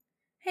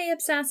Hey up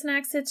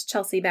Sassenachs, it's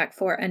Chelsea back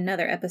for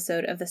another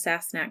episode of the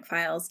Sassenach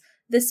Files.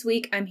 This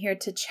week I'm here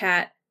to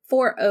chat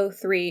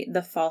 403,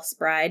 The False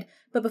Bride.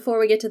 But before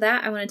we get to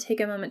that, I want to take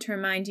a moment to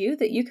remind you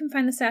that you can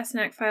find the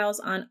Sassenach Files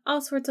on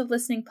all sorts of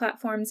listening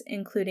platforms,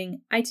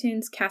 including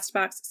iTunes,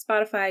 CastBox,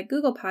 Spotify,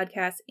 Google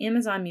Podcasts,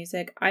 Amazon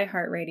Music,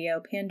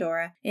 iHeartRadio,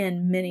 Pandora,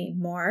 and many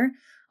more.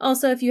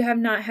 Also, if you have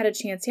not had a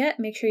chance yet,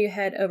 make sure you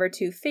head over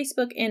to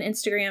Facebook and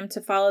Instagram to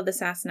follow the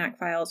Sassenach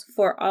Files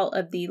for all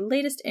of the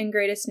latest and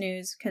greatest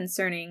news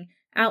concerning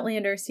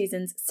Outlander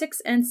Seasons 6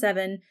 and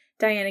 7,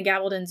 Diana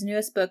Gabaldon's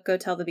newest book, Go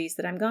Tell the Bees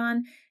That I'm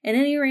Gone, and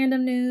any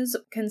random news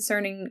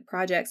concerning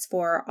projects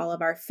for all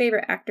of our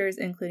favorite actors,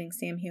 including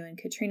Sam Heughan,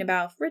 Katrina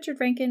Balfe, Richard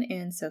Rankin,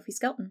 and Sophie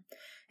Skelton.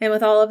 And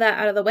with all of that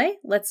out of the way,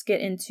 let's get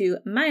into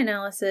my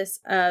analysis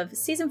of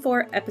Season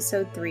 4,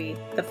 Episode 3,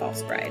 The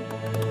False Bride.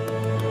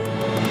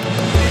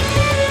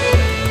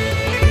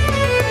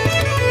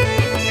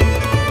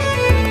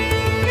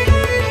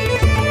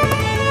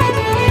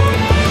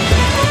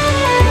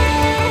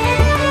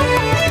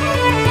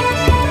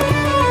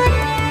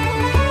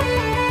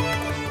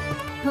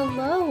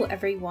 Hello,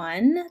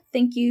 everyone.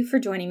 Thank you for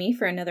joining me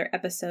for another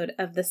episode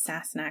of the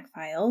Sassenach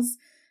Files.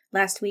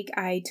 Last week,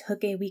 I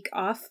took a week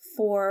off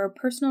for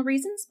personal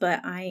reasons,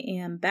 but I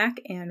am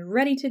back and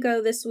ready to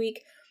go this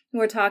week.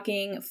 We're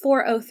talking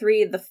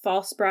 403, The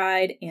False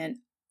Bride, and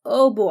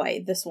oh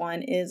boy, this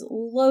one is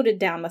loaded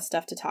down with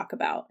stuff to talk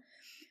about.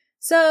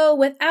 So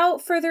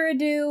without further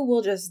ado,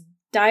 we'll just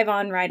dive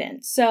on right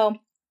in. So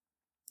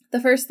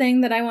the first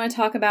thing that I want to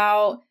talk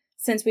about,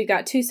 since we've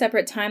got two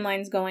separate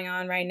timelines going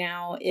on right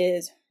now,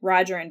 is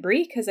Roger and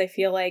Bree, because I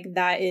feel like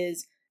that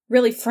is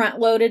really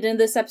front-loaded in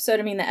this episode.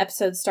 I mean, the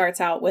episode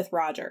starts out with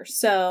Roger.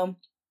 So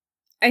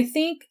I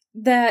think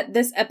that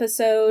this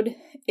episode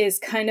is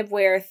kind of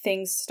where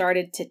things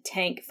started to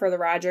tank for the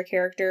Roger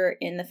character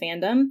in the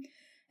fandom.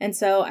 And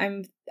so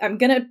I'm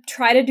going to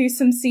try to do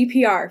some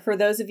CPR for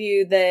those of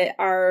you that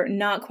are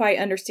not quite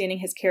understanding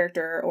his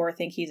character or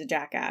think he's a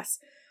jackass.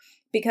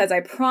 Because I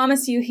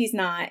promise you he's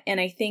not, and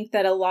I think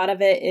that a lot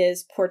of it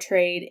is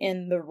portrayed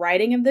in the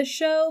writing of this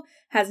show,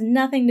 has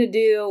nothing to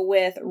do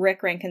with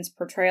Rick Rankin's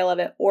portrayal of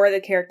it or the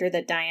character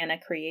that Diana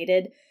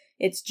created.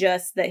 It's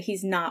just that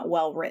he's not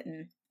well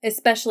written,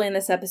 especially in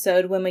this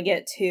episode when we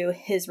get to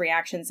his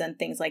reactions and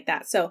things like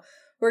that. So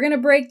we're going to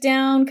break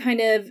down, kind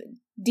of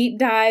deep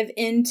dive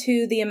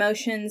into the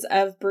emotions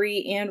of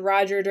Bree and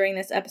Roger during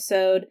this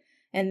episode.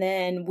 And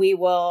then we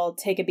will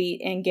take a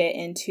beat and get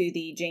into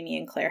the Jamie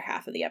and Claire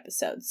half of the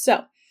episode.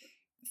 So,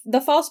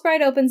 The False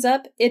Bride opens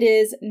up. It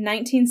is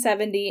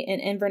 1970 in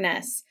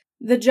Inverness.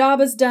 The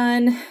job is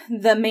done.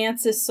 The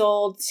manse is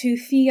sold to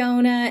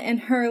Fiona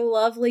and her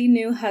lovely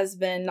new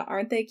husband.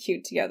 Aren't they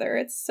cute together?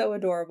 It's so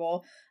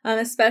adorable.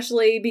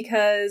 Especially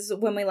because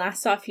when we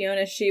last saw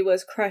Fiona, she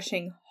was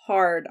crushing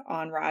hard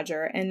on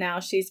Roger. And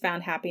now she's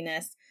found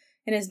happiness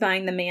and is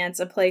buying the manse,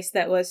 a place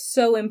that was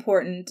so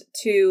important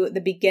to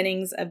the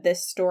beginnings of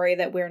this story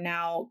that we're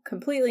now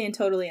completely and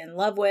totally in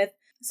love with.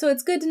 So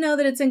it's good to know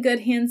that it's in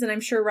good hands, and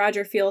I'm sure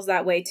Roger feels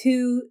that way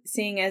too,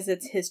 seeing as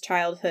it's his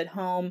childhood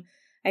home.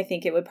 I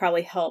think it would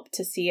probably help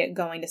to see it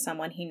going to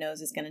someone he knows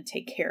is going to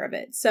take care of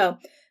it. So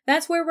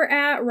that's where we're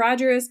at.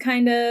 Roger is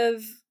kind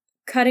of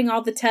cutting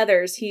all the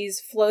tethers. He's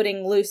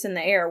floating loose in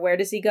the air. Where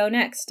does he go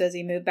next? Does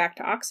he move back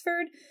to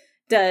Oxford?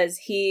 Does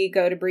he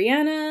go to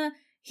Brianna?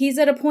 He's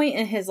at a point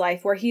in his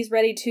life where he's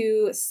ready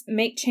to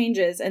make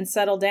changes and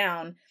settle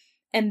down.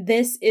 And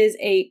this is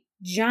a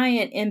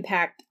giant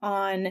impact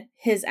on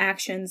his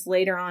actions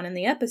later on in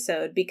the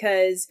episode,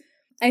 because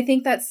I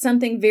think that's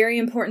something very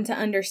important to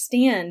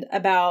understand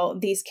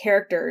about these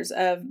characters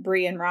of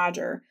Bree and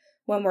Roger.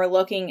 When we're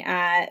looking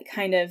at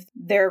kind of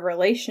their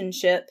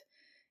relationship,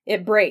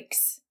 it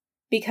breaks.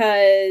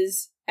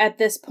 Because at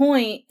this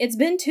point, it's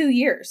been 2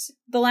 years.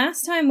 The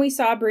last time we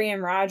saw Bree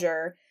and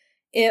Roger,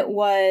 it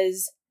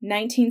was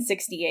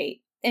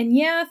 1968. And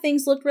yeah,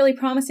 things looked really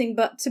promising,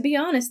 but to be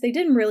honest, they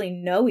didn't really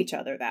know each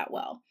other that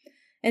well.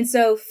 And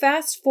so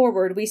fast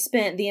forward, we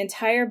spent the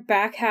entire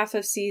back half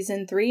of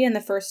season 3 and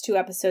the first 2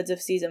 episodes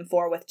of season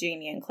 4 with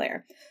Jamie and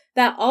Claire.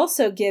 That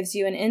also gives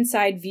you an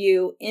inside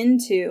view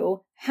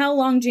into how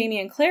long Jamie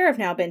and Claire have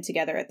now been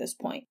together at this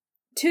point.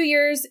 2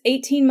 years,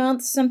 18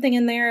 months, something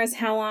in there is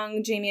how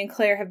long Jamie and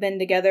Claire have been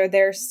together.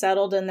 They're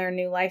settled in their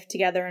new life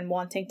together and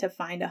wanting to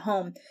find a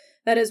home.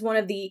 That is one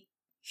of the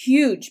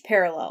huge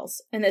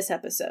parallels in this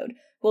episode.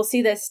 We'll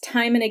see this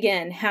time and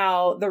again,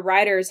 how the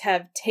writers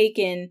have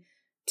taken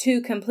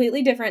 2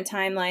 completely different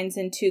timelines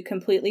and 2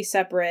 completely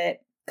separate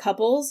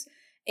couples,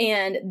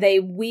 and they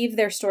weave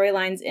their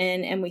storylines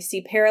in, and we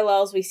see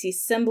parallels, we see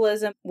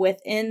symbolism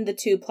within the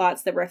 2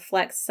 plots that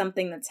reflects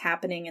something that's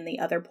happening in the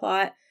other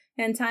plot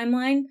and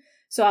timeline.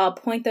 So I'll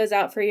point those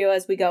out for you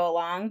as we go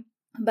along.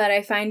 But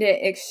I find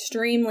it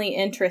extremely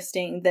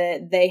interesting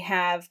that they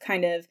have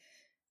kind of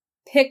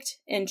picked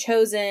and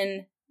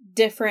chosen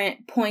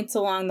different points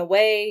along the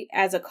way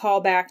as a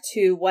callback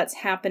to what's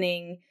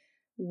happening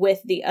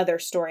with the other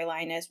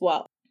storyline as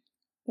well.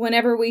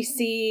 Whenever we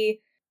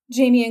see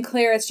Jamie and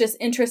Claire, it's just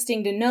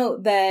interesting to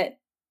note that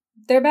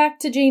they're back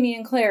to Jamie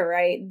and Claire,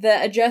 right?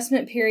 The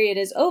adjustment period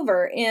is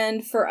over.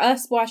 And for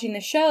us watching the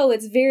show,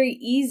 it's very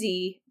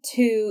easy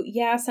to,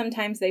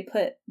 sometimes they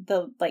put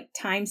the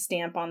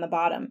timestamp on the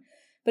bottom,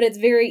 but it's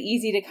very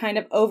easy to kind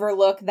of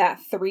overlook that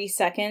 3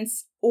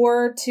 seconds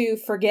or to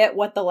forget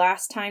what the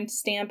last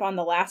timestamp on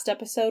the last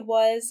episode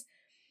was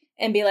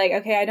and be like,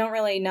 okay, I don't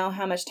really know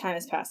how much time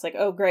has passed. Like,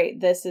 oh, great,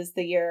 this is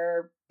the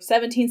year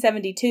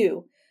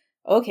 1772.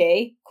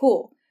 Okay,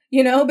 cool.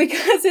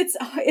 Because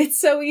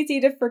it's so easy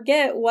to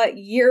forget what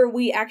year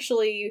we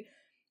actually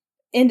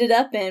ended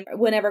up in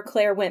whenever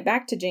Claire went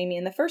back to Jamie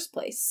in the first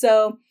place.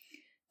 So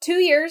 2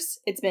 years,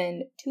 it's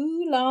been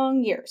 2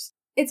 long years.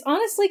 It's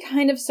honestly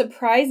kind of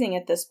surprising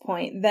at this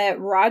point that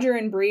Roger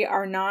and Bree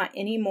are not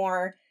any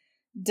more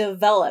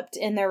developed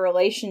in their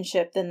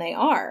relationship than they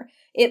are.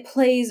 It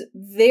plays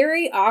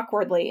very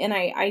awkwardly, and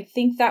I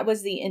think that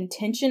was the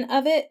intention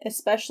of it,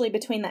 especially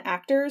between the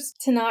actors,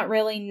 to not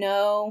really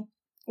know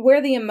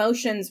where the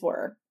emotions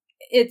were.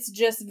 It's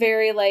just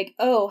very like,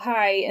 oh,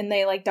 hi, and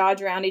they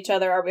dodge around each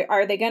other.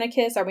 Are they gonna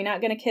kiss? Are we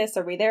not gonna kiss?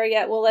 Are we there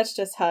yet? Well, let's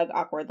just hug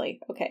awkwardly.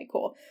 Okay,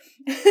 cool.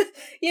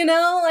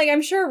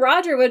 I'm sure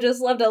Roger would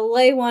just love to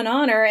lay one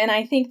on her, and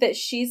I think that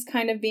she's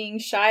kind of being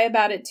shy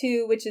about it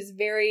too, which is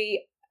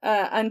very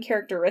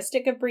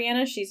uncharacteristic of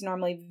Brianna. She's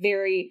normally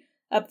very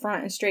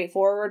upfront and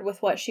straightforward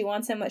with what she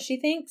wants and what she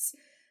thinks.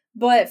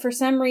 But for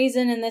some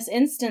reason in this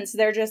instance,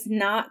 they're just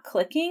not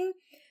clicking.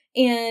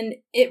 And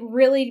it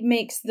really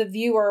makes the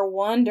viewer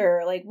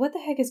wonder, what the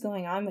heck is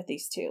going on with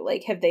these two?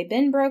 Have they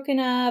been broken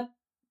up?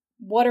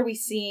 What are we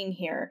seeing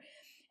here?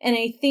 And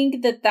I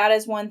think that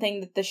is one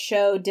thing that the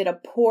show did a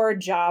poor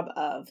job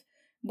of.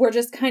 We're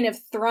just kind of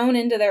thrown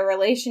into their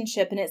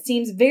relationship, and it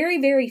seems very,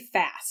 very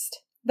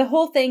fast. The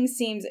whole thing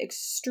seems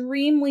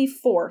extremely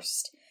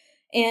forced.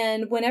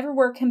 And whenever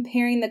we're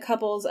comparing the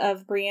couples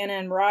of Brianna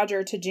and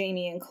Roger to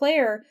Jamie and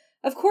Claire,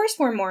 of course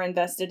we're more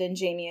invested in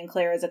Jamie and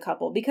Claire as a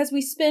couple because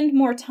we spend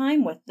more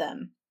time with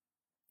them.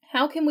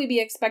 How can we be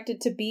expected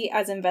to be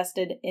as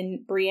invested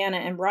in Brianna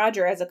and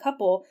Roger as a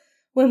couple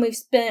when we've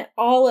spent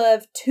all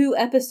of 2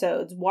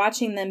 episodes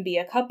watching them be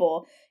a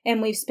couple, and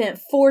we've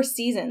spent 4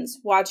 seasons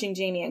watching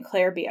Jamie and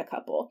Claire be a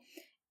couple?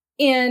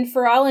 And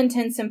for all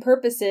intents and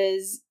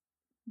purposes,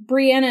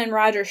 Brianna and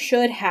Roger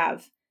should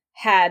have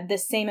had the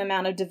same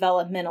amount of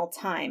developmental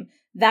time.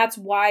 That's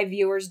why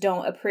viewers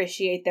don't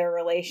appreciate their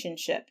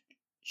relationship.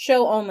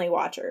 Show-only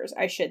watchers,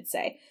 I should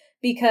say.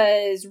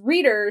 Because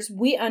readers,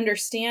 we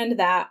understand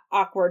that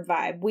awkward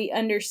vibe. We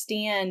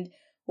understand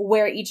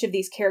where each of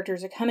these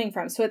characters are coming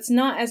from. So it's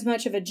not as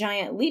much of a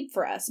giant leap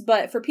for us.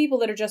 But for people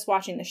that are just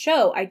watching the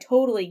show, I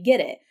totally get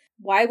it.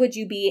 Why would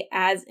you be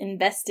as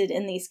invested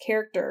in these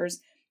characters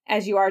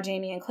as you are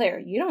Jamie and Claire?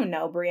 You don't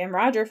know Brie and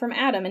Roger from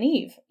Adam and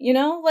Eve. It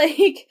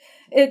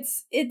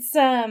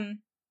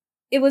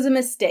was a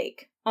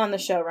mistake on the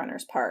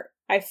showrunner's part.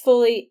 I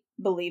fully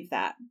believe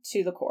that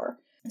to the core.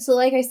 So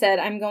like I said,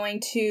 I'm going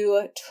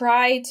to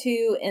try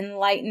to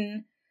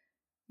enlighten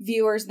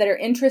viewers that are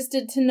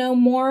interested to know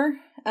more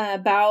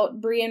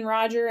about Brie and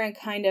Roger and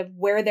kind of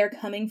where they're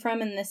coming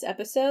from in this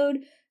episode,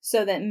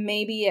 so that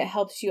maybe it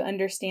helps you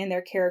understand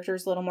their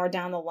characters a little more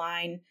down the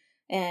line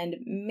and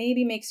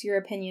maybe makes your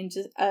opinion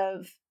just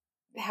of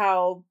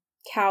how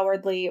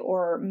cowardly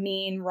or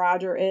mean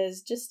Roger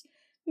is just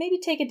maybe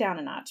take it down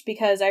a notch,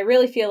 because I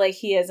really feel like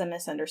he is a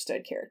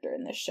misunderstood character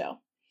in this show.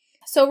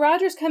 So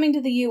Roger's coming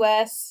to the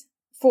U.S.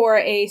 for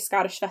a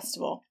Scottish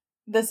festival.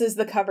 This is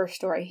the cover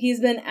story.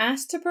 He's been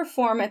asked to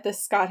perform at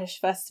this Scottish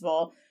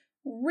festival.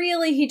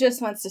 Really, he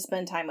just wants to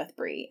spend time with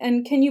Brie.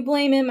 And can you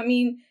blame him? I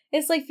mean,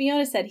 it's like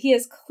Fiona said, he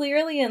is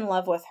clearly in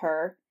love with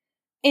her.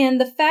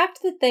 And the fact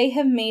that they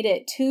have made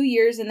it 2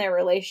 years in their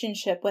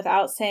relationship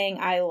without saying,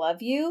 I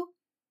love you,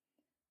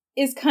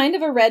 is kind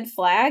of a red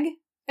flag.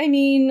 I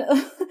mean,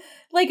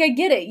 I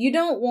get it. You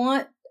don't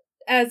want,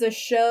 as a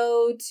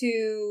show,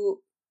 to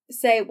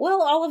say,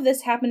 well, all of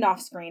this happened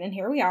off screen and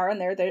here we are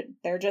and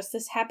they're just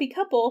this happy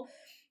couple.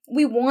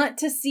 We want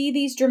to see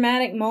these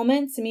dramatic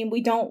moments. I mean,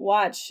 we don't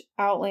watch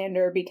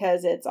Outlander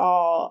because it's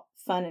all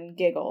fun and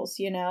giggles,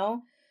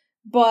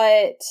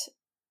 but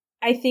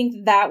I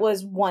think that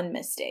was one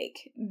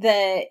mistake,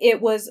 that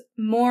it was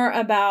more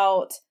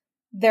about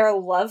their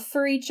love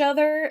for each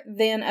other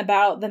than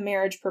about the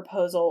marriage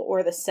proposal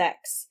or the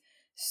sex.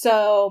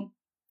 So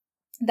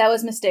that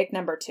was mistake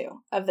number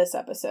 2 of this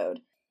episode.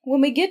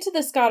 When we get to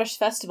the Scottish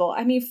festival,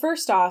 I mean,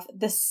 first off,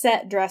 the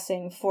set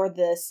dressing for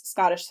this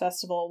Scottish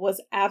festival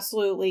was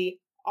absolutely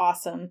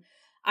awesome.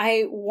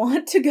 I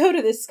want to go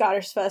to this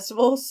Scottish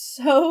festival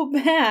so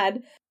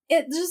bad.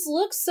 It just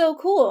looks so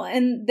cool.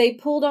 And they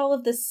pulled all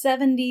of the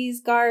 70s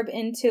garb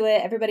into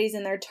it. Everybody's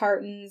in their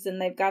tartans and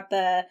they've got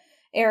the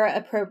era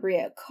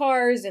appropriate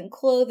cars and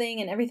clothing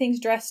and everything's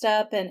dressed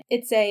up. And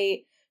it's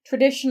a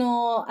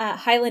traditional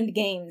Highland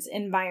Games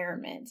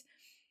environment.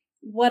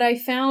 What I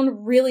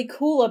found really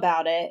cool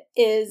about it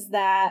is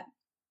that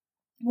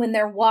when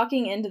they're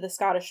walking into the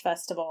Scottish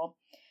festival,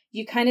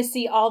 you kind of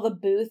see all the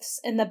booths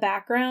in the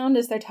background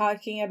as they're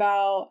talking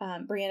about,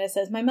 Brianna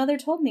says, my mother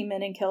told me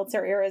men in kilts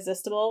are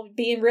irresistible,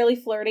 being really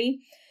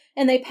flirty.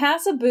 and they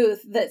pass a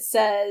booth that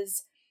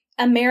says,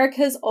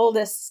 America's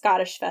oldest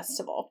Scottish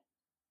festival.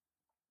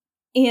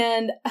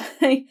 And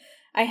I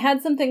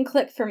had something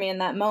click for me in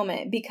that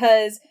moment,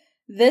 because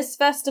this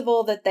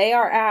festival that they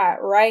are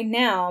at right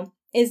now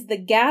is the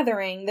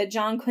gathering that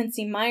John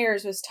Quincy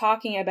Myers was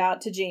talking about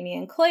to Jamie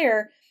and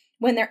Claire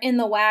when they're in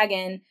the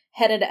wagon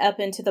headed up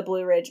into the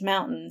Blue Ridge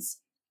Mountains.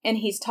 And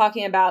he's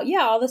talking about,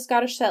 all the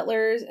Scottish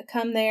settlers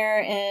come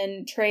there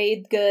and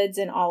trade goods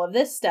and all of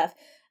this stuff.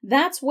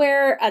 That's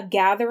where a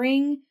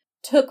gathering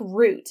took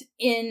root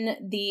in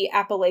the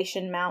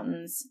Appalachian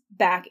Mountains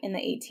back in the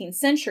 18th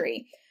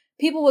century.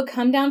 People would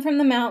come down from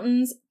the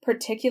mountains,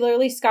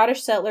 particularly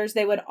Scottish settlers.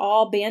 They would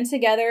all band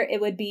together. It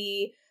would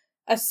be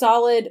a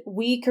solid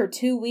week or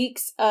 2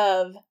 weeks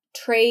of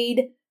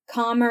trade,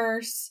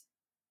 commerce,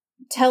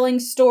 telling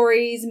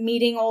stories,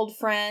 meeting old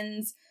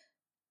friends,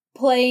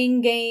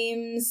 playing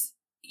games,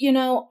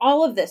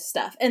 all of this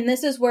stuff. And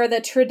this is where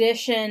the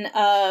tradition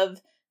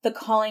of the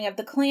calling of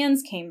the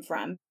clans came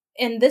from.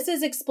 And this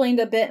is explained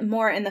a bit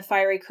more in the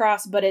Fiery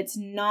Cross, but it's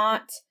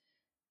not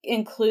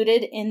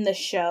included in the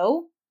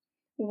show,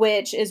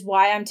 which is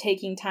why I'm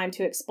taking time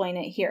to explain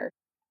it here.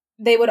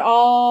 They would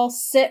all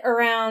sit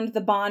around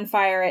the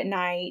bonfire at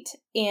night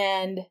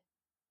and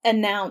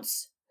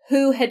announce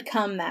who had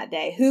come that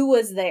day, who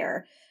was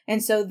there.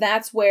 And so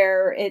that's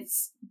where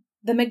it's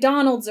the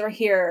McDonalds are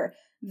here,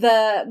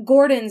 the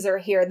Gordons are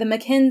here, the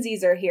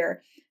Mackenzies are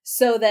here,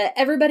 so that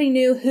everybody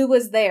knew who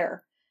was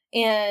there.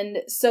 And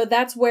so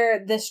that's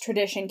where this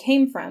tradition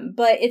came from.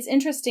 But it's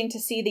interesting to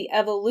see the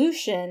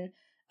evolution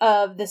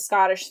of the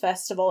Scottish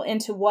festival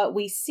into what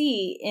we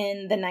see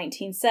in the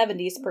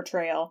 1970s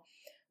portrayal,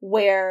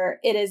 where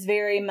it is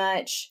very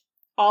much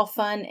all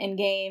fun and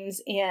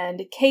games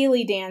and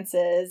ceilidh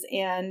dances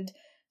and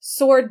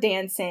sword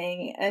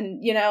dancing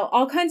and,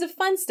 all kinds of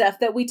fun stuff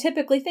that we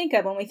typically think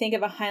of when we think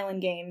of a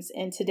Highland Games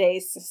in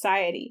today's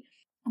society.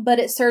 But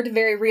it served a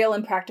very real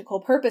and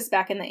practical purpose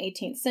back in the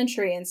 18th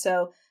century. And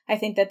so I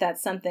think that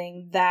that's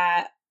something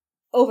that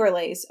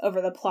overlays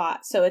over the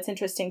plot. So it's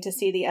interesting to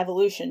see the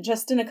evolution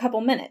just in a couple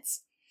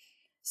minutes.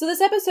 So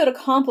this episode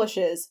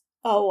accomplishes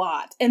a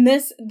lot. And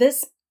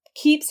this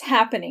keeps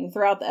happening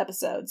throughout the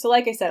episode. So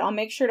like I said, I'll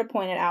make sure to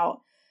point it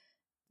out.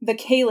 The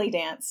ceilidh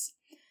dance.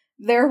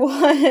 There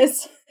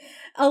was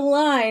a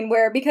line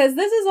where, because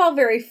this is all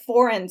very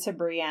foreign to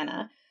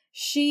Brianna,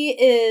 she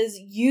is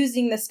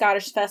using the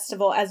Scottish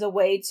festival as a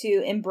way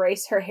to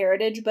embrace her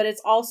heritage, but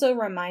it's also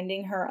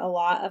reminding her a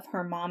lot of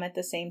her mom at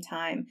the same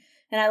time.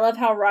 And I love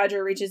how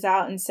Roger reaches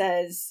out and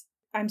says,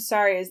 I'm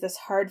sorry, is this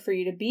hard for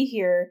you to be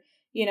here?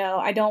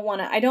 I don't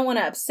want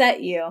to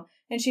upset you.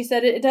 And she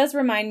said, it does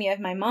remind me of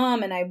my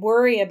mom, and I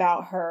worry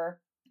about her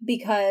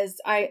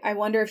because I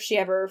wonder if she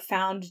ever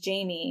found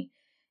Jamie,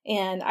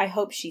 and I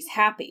hope she's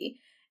happy.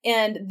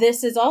 And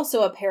this is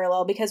also a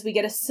parallel because we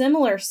get a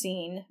similar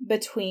scene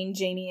between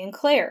Jamie and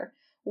Claire,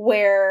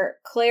 where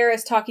Claire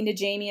is talking to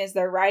Jamie as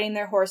they're riding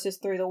their horses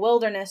through the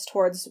wilderness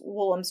towards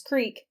Woolham's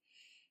Creek.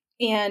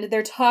 And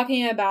they're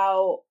talking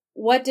about,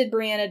 what did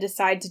Brianna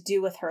decide to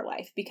do with her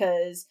life?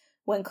 Because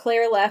when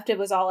Claire left, it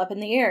was all up in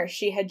the air.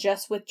 She had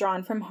just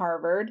withdrawn from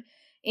Harvard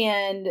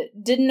and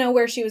didn't know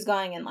where she was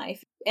going in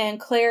life. And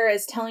Claire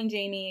is telling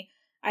Jamie,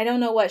 I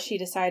don't know what she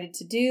decided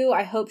to do.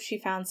 I hope she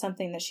found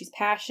something that she's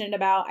passionate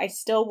about. I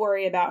still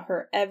worry about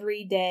her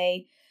every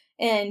day.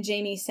 And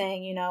Jamie's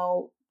saying,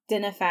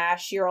 Dinna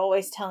fash, you're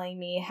always telling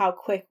me how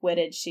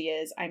quick-witted she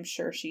is. I'm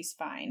sure she's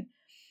fine.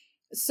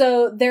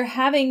 So they're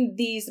having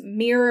these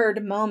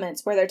mirrored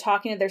moments where they're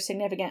talking to their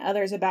significant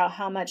others about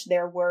how much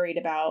they're worried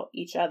about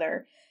each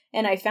other.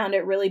 And I found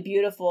it really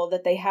beautiful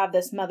that they have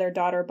this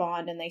mother-daughter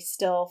bond and they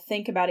still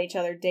think about each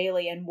other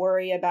daily and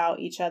worry about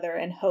each other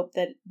and hope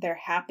that they're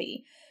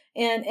happy.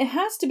 And it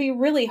has to be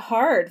really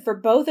hard for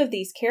both of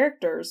these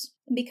characters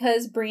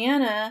because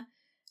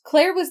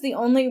Claire was the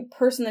only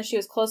person that she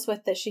was close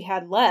with that she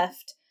had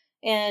left.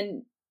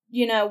 And,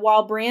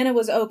 while Brianna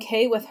was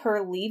okay with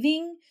her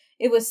leaving,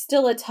 it was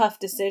still a tough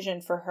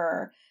decision for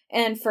her.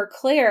 And for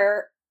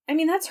Claire,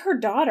 that's her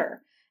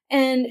daughter.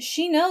 And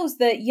she knows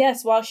that,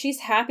 yes, while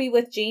she's happy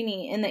with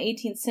Jamie in the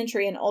 18th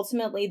century, and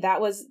ultimately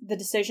that was the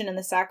decision and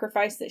the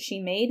sacrifice that she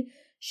made,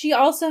 she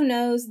also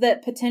knows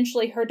that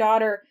potentially her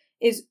daughter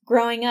is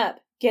growing up,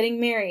 getting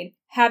married,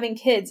 having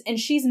kids, and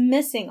she's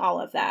missing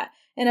all of that.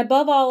 And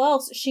above all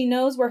else, she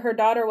knows where her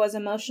daughter was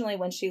emotionally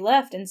when she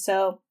left, and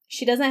so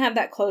she doesn't have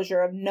that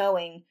closure of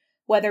knowing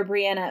whether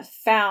Brianna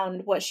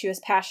found what she was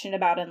passionate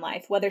about in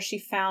life, whether she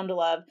found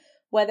love,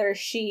 whether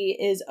she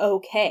is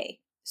okay.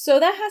 So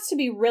that has to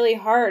be really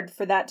hard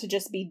for that to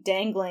just be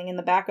dangling in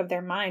the back of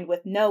their mind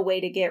with no way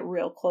to get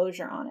real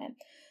closure on it.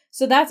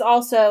 So that's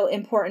also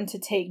important to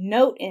take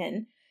note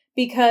in,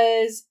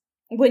 because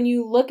when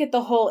you look at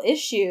the whole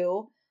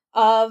issue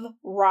of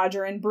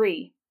Roger and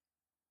Bree,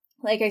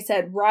 like I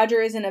said,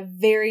 Roger is in a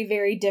very,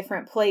 very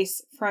different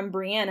place from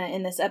Brianna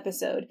in this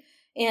episode.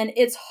 And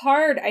it's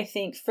hard, I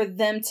think, for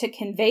them to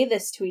convey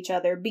this to each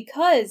other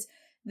because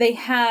they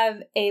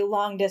have a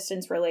long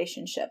distance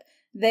relationship.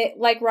 They,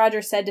 like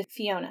Roger said to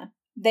Fiona,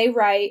 they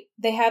write,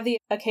 they have the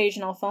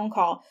occasional phone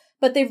call,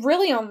 but they've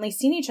really only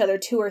seen each other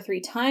 2 or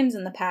 3 times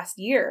in the past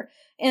year.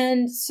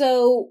 And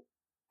so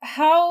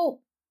how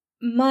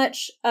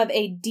much of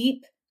a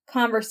deep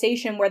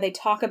conversation where they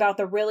talk about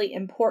the really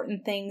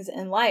important things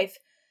in life,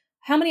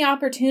 how many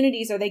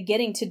opportunities are they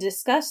getting to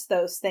discuss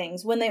those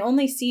things when they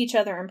only see each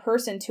other in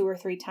person 2 or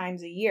 3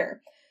 times a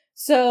year?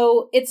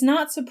 So it's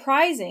not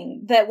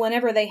surprising that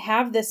whenever they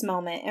have this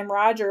moment and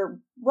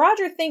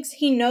Roger thinks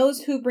he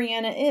knows who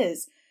Brianna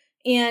is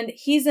and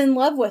he's in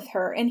love with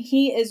her and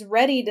he is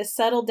ready to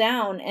settle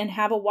down and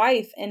have a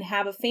wife and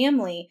have a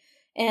family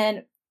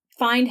and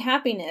find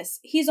happiness.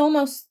 He's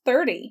almost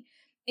 30.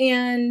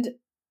 And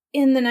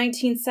in the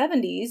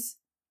 1970s,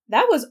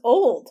 that was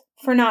old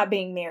for not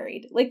being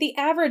married. Like the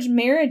average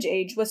marriage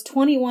age was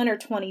 21 or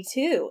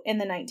 22 in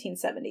the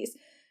 1970s.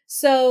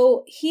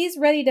 So he's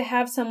ready to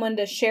have someone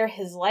to share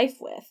his life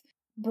with.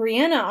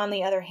 Brianna, on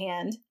the other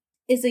hand,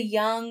 is a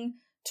young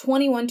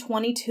 21,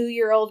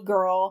 22-year-old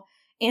girl,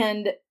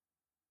 and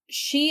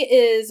she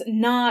is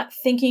not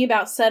thinking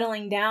about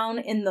settling down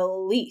in the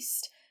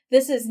least.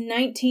 This is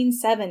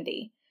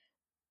 1970.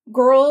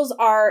 Girls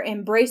are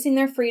embracing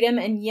their freedom,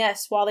 and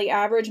yes, while the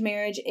average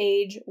marriage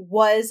age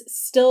was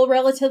still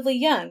relatively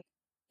young,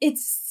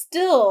 it's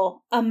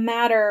still a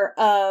matter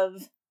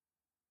of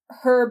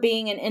her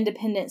being an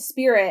independent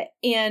spirit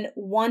and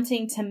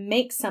wanting to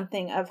make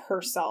something of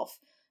herself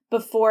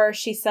before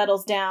she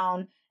settles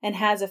down and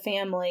has a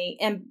family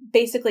and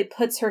basically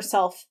puts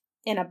herself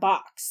in a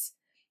box.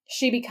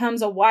 She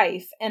becomes a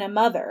wife and a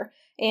mother,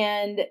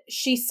 and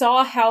she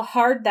saw how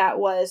hard that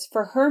was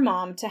for her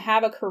mom to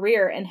have a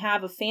career and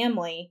have a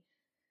family.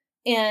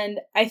 And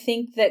I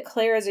think that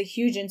Claire is a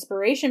huge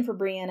inspiration for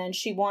Brianna, and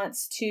she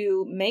wants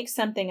to make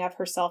something of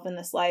herself in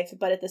this life,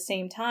 but at the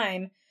same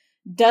time,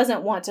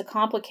 doesn't want to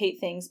complicate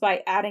things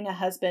by adding a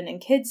husband and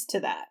kids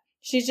to that.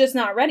 She's just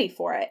not ready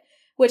for it,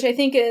 which I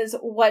think is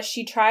what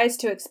she tries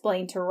to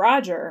explain to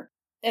Roger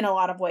in a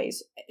lot of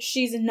ways.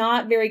 She's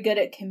not very good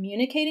at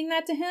communicating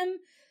that to him,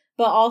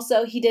 but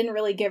also he didn't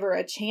really give her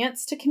a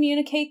chance to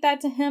communicate that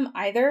to him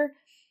either.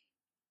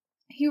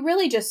 He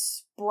really just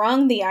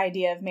sprung the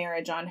idea of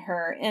marriage on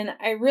her, and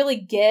I really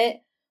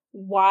get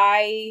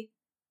why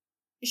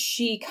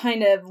she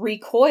kind of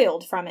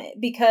recoiled from it,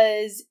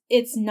 because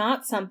it's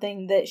not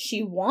something that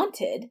she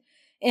wanted.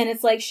 And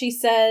it's like she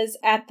says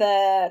at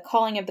the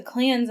calling of the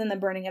clans and the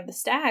burning of the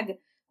stag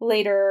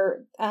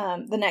later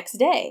the next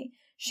day,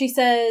 she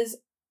says,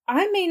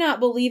 I may not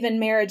believe in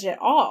marriage at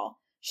all.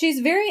 She's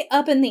very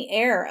up in the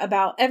air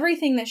about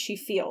everything that she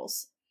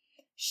feels.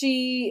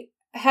 She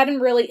hadn't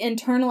really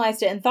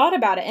internalized it and thought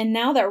about it. And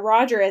now that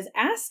Roger is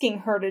asking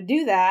her to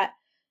do that,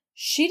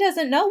 she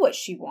doesn't know what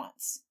she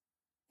wants.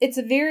 It's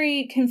a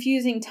very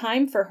confusing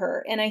time for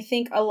her. And I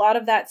think a lot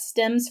of that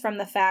stems from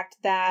the fact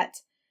that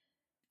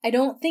I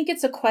don't think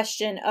it's a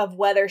question of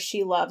whether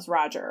she loves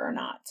Roger or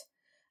not.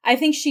 I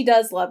think she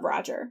does love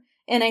Roger.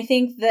 And I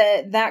think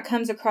that that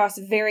comes across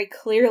very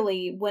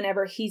clearly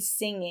whenever he's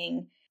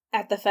singing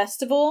at the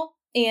festival.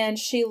 And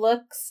she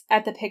looks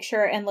at the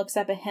picture and looks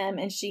up at him,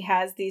 and she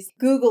has these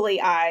googly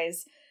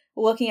eyes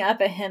looking up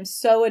at him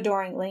so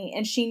adoringly.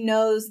 And she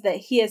knows that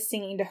he is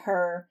singing to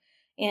her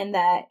and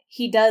that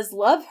he does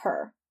love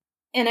her.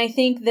 And I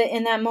think that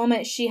in that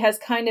moment, she has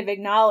kind of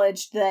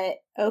acknowledged that,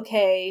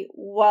 okay,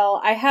 well,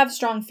 I have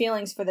strong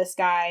feelings for this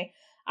guy.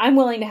 I'm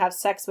willing to have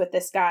sex with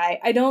this guy.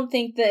 I don't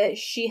think that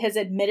she has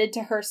admitted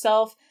to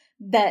herself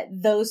that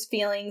those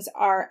feelings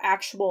are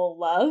actual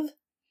love,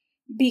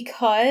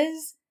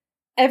 because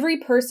every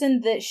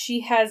person that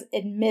she has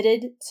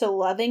admitted to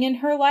loving in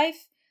her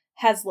life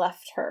has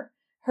left her.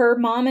 Her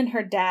mom and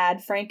her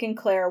dad, Frank and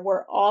Claire,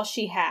 were all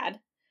she had.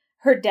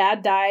 Her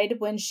dad died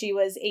when she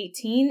was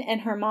 18,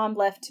 and her mom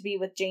left to be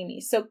with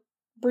Jamie. So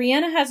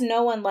Brianna has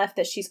no one left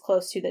that she's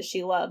close to, that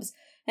she loves.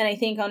 And I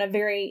think on a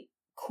very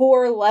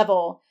core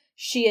level,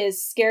 she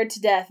is scared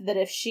to death that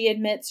if she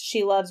admits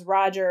she loves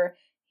Roger,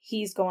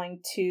 he's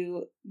going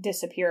to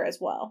disappear as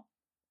well.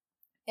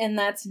 And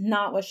that's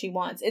not what she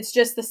wants. It's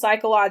just the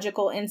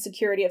psychological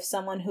insecurity of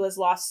someone who has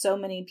lost so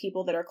many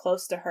people that are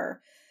close to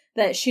her,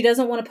 that she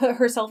doesn't want to put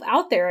herself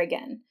out there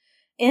again.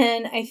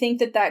 And I think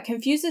that that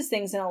confuses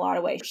things in a lot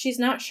of ways. She's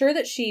not sure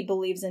that she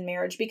believes in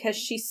marriage because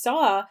she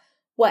saw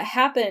what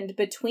happened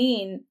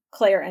between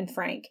Claire and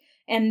Frank,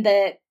 and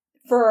that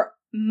for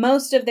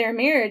most of their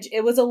marriage,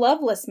 it was a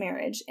loveless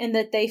marriage, and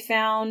that they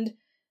found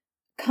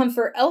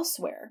comfort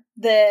elsewhere.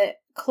 That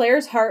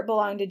Claire's heart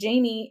belonged to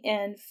Jamie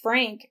and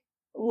Frank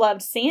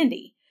loved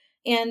Sandy.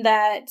 And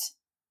that,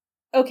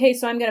 okay,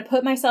 so I'm going to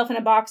put myself in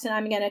a box and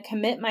I'm going to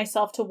commit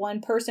myself to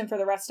one person for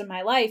the rest of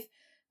my life.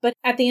 But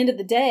at the end of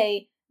the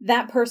day,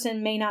 that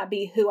person may not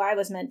be who I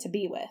was meant to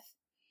be with.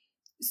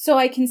 So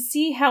I can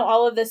see how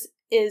all of this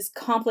is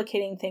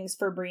complicating things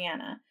for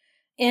Brianna.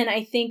 And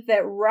I think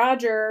that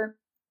Roger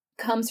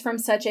comes from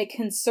such a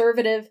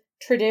conservative,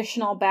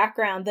 traditional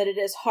background that it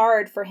is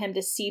hard for him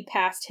to see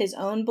past his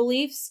own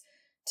beliefs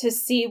to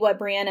see what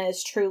Brianna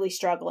is truly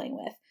struggling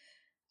with.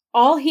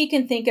 All he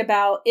can think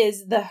about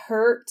is the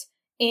hurt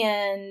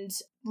and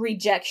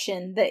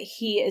rejection that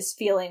he is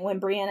feeling when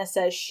Brianna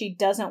says she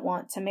doesn't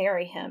want to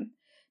marry him.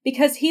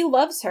 because he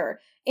loves her.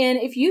 And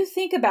if you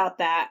think about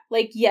that,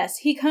 like, yes,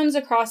 he comes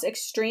across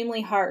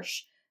extremely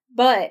harsh.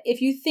 But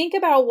if you think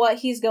about what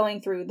he's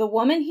going through, the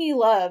woman he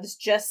loves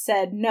just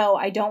said, no,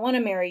 I don't want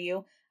to marry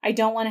you. I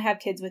don't want to have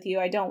kids with you.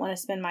 I don't want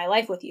to spend my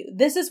life with you.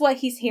 This is what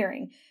he's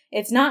hearing.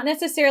 It's not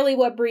necessarily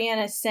what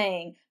Brianna is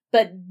saying,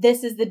 but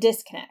this is the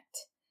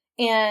disconnect.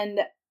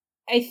 And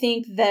I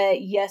think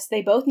that, yes,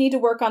 they both need to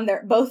work on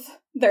both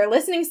their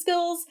listening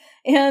skills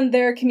and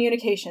their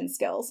communication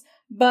skills.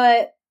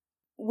 But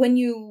when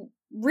you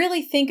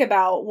really think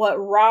about what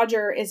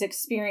Roger is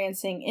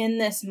experiencing in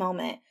this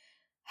moment,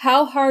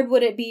 how hard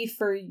would it be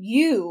for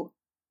you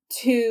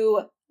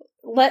to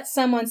let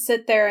someone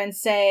sit there and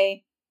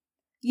say,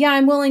 yeah,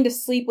 I'm willing to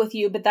sleep with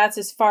you, but that's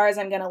as far as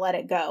I'm going to let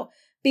it go?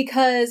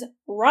 Because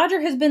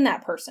Roger has been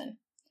that person.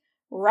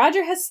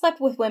 Roger has slept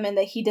with women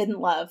that he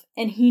didn't love,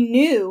 and he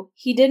knew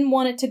he didn't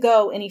want it to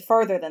go any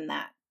further than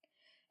that.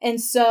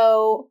 And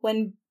so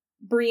when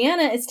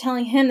Brianna is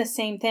telling him the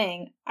same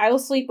thing, I will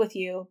sleep with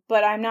you,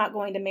 but I'm not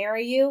going to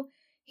marry you,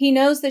 he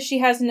knows that she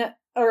has no,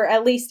 or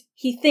at least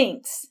he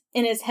thinks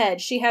in his head,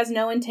 she has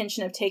no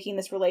intention of taking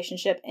this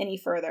relationship any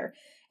further.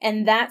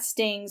 And that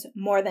stings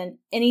more than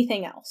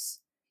anything else,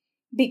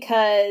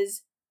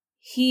 because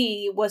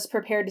he was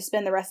prepared to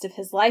spend the rest of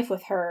his life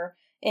with her,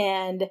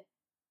 and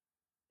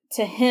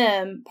to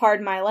him,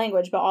 pardon my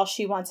language, but all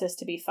she wants is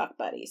to be fuck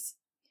buddies.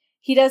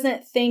 He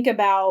doesn't think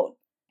about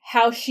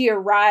how she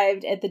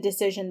arrived at the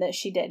decision that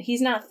she did.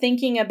 He's not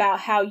thinking about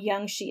how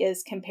young she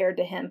is compared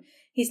to him.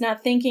 He's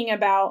not thinking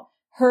about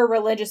her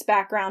religious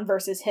background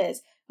versus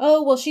his.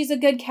 Oh, well, she's a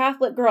good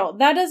Catholic girl.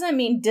 That doesn't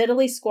mean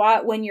diddly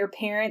squat when your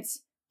parents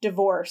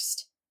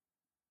divorced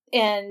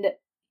and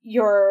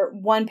your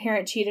one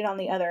parent cheated on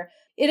the other.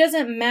 It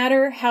doesn't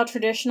matter how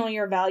traditional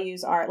your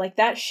values are. Like,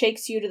 that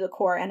shakes you to the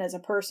core. And as a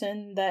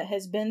person that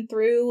has been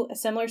through a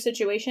similar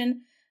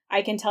situation,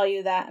 I can tell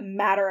you that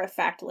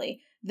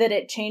matter-of-factly, that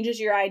it changes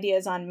your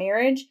ideas on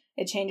marriage.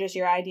 It changes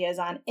your ideas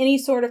on any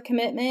sort of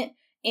commitment.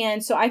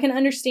 And so I can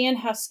understand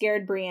how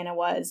scared Brianna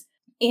was.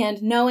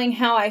 And knowing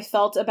how I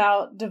felt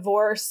about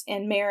divorce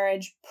and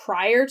marriage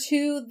prior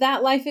to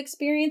that life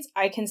experience,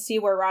 I can see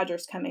where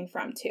Roger's coming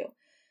from too.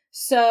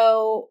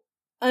 So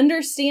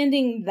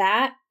understanding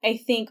that, I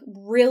think,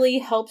 really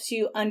helps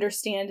you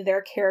understand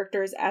their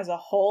characters as a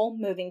whole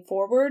moving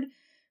forward.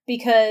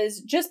 Because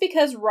just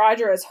because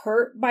Roger is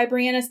hurt by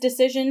Brianna's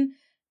decision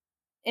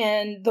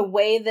and the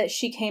way that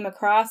she came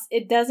across,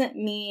 it doesn't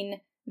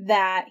mean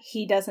that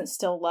he doesn't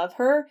still love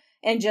her.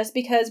 And just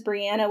because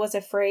Brianna was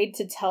afraid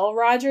to tell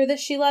Roger that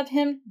she loved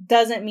him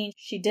doesn't mean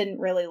she didn't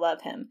really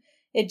love him.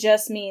 It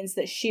just means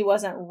that she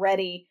wasn't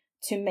ready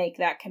to make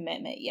that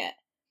commitment yet.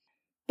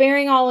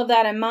 Bearing all of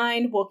that in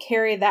mind, we'll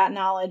carry that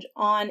knowledge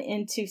on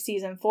into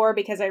season 4,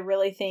 because I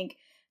really think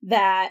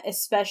that,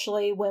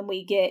 especially when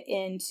we get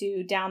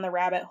into Down the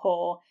Rabbit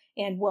Hole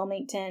and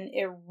Wilmington,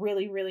 it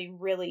really, really,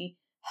 really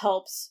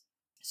helps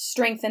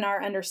strengthen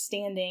our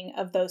understanding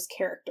of those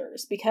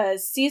characters,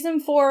 because season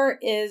 4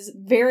 is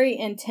very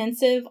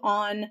intensive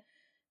on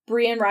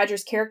Bree and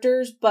Roger's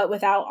characters, but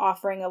without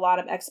offering a lot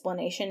of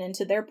explanation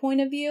into their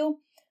point of view.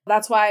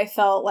 That's why I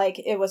felt like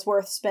it was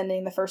worth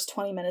spending the first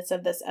 20 minutes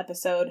of this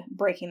episode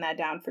breaking that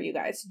down for you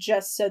guys,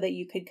 just so that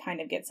you could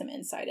kind of get some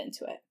insight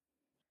into it.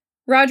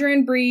 Roger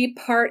and Bree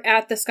part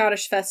at the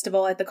Scottish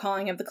Festival at the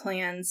Calling of the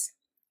Clans.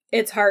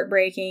 It's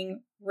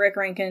heartbreaking. Rick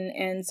Rankin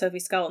and Sophie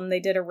Skelton,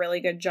 they did a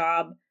really good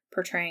job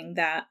portraying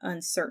that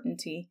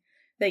uncertainty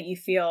that you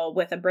feel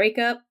with a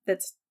breakup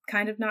that's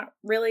kind of not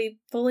really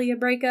fully a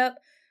breakup.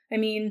 I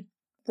mean,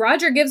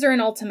 Roger gives her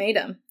an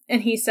ultimatum,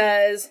 and he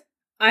says,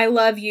 I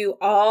love you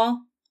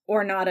all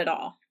or not at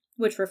all,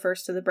 which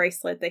refers to the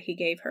bracelet that he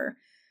gave her.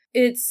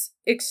 It's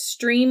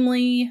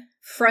extremely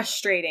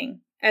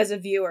frustrating as a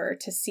viewer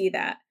to see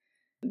that,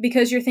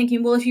 because you're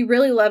thinking, well, if you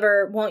really love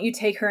her, won't you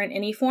take her in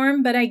any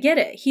form? But I get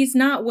it. He's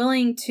not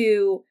willing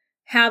to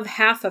have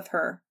half of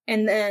her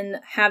and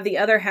then have the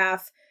other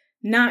half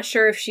not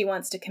sure if she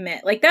wants to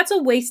commit. Like, that's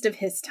a waste of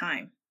his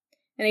time.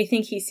 And I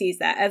think he sees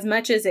that. As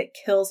much as it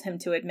kills him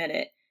to admit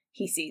it,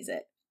 he sees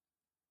it.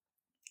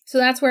 So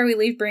that's where we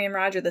leave Bree and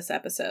Roger this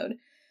episode.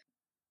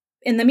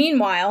 In the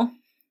meanwhile,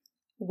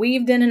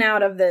 weaved in and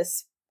out of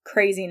this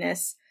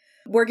craziness,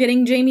 we're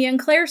getting Jamie and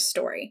Claire's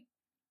story.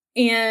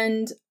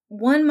 And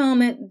one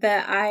moment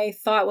that I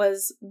thought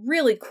was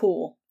really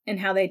cool in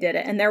how they did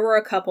it, and there were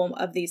a couple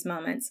of these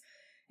moments,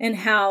 and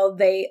how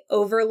they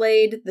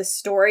overlaid the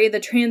story. The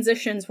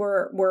transitions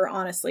were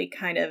honestly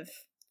kind of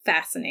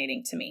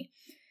fascinating to me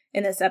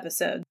in this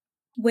episode.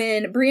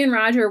 When Bree and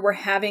Roger were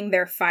having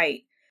their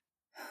fight,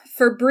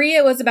 for Bree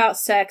it was about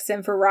sex,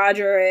 and for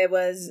Roger it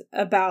was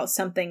about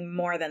something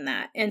more than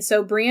that. And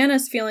so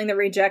Brianna's feeling the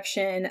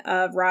rejection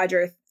of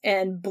Roger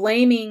and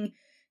blaming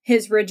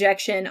his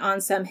rejection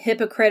on some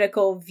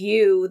hypocritical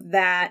view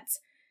that,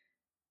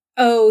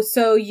 oh,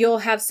 so you'll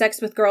have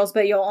sex with girls,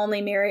 but you'll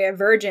only marry a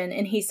virgin.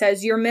 And he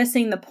says, you're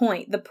missing the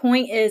point. The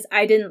point is,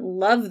 I didn't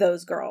love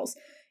those girls.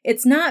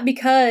 It's not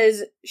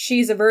because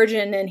she's a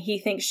virgin and he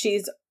thinks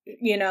she's,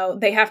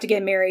 they have to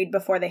get married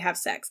before they have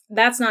sex.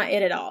 That's not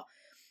it at all.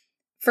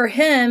 For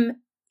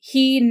him,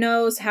 he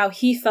knows how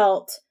he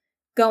felt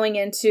going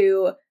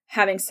into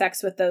having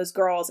sex with those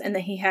girls and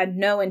that he had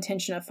no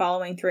intention of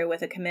following through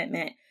with a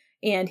commitment.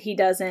 And he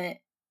doesn't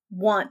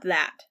want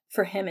that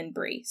for him and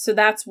Bree. So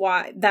that's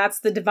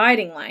the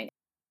dividing line.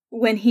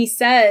 When he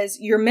says,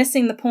 you're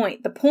missing the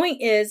point. The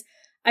point is,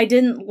 I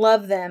didn't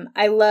love them.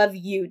 I love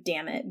you,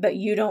 damn it, but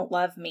you don't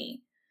love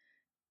me.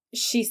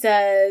 She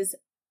says,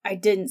 I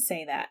didn't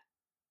say that.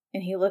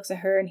 And he looks at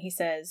her and he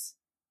says,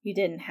 you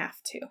didn't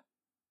have to.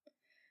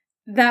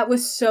 That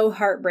was so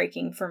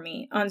heartbreaking for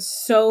me on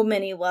so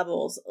many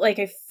levels. Like,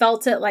 I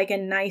felt it like a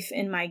knife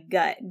in my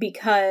gut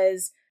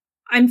because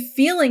I'm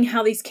feeling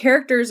how these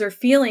characters are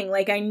feeling.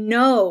 Like, I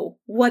know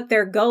what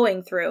they're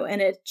going through,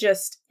 and it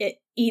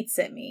eats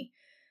at me.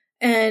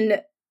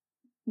 And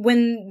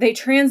when they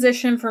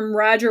transition from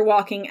Roger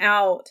walking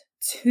out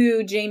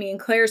to Jamie and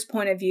Claire's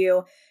point of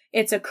view,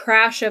 it's a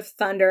crash of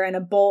thunder and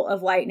a bolt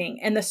of lightning.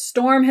 And the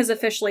storm has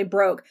officially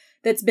broke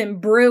that's been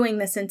brewing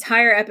this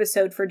entire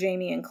episode for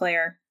Jamie and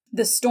Claire.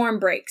 The storm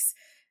breaks,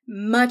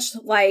 much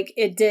like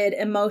it did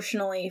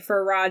emotionally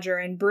for Roger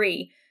and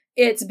Bree.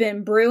 It's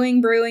been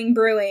brewing.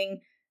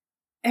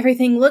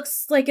 Everything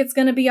looks like it's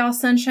going to be all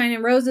sunshine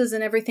and roses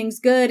and everything's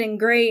good and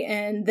great.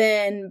 And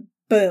then,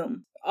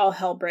 boom, all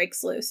hell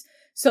breaks loose.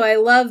 So I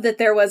love that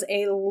there was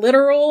a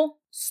literal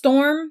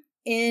storm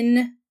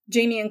in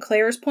Jamie and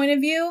Claire's point of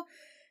view,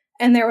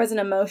 and there was an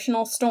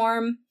emotional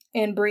storm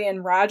in Bree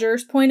and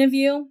Roger's point of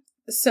view.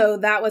 So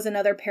that was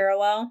another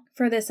parallel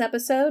for this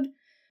episode.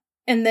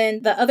 And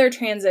then the other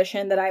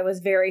transition that I was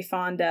very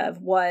fond of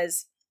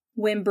was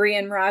when Bree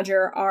and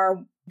Roger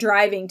are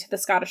driving to the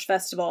Scottish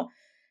Festival,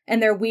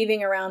 and they're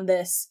weaving around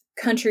this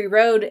country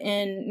road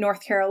in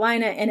North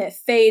Carolina, and it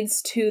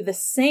fades to the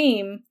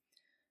same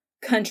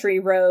country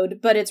road,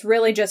 but it's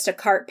really just a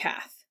cart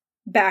path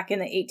back in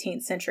the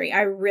 18th century.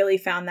 I really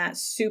found that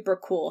super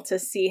cool to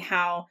see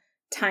how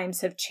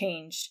times have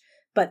changed,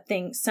 but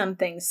some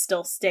things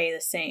still stay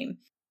the same.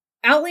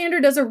 Outlander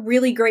does a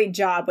really great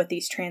job with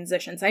these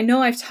transitions. I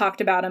know I've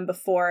talked about them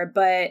before,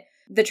 but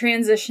the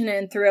transition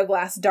in Through a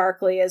Glass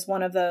Darkly is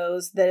one of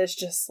those that is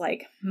just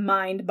like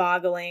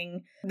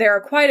mind-boggling. There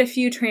are quite a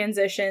few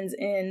transitions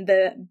in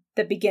the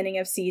beginning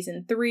of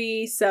season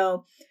 3,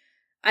 so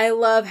I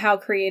love how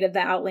creative the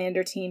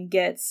Outlander team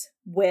gets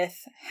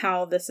with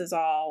how this is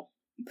all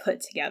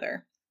put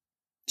together.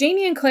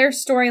 Jamie and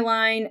Claire's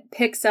storyline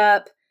picks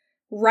up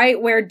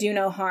right where Do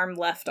No Harm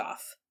left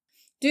off.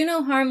 Do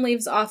No Harm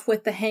leaves off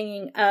with the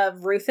hanging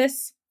of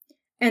Rufus,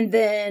 and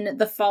then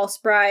the false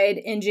bride,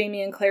 in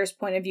Jamie and Claire's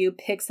point of view,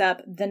 picks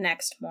up the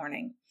next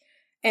morning.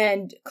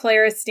 And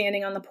Claire is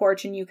standing on the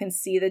porch, and you can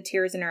see the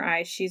tears in her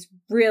eyes. She's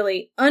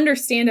really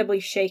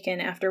understandably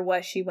shaken after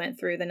what she went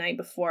through the night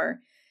before.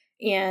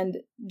 And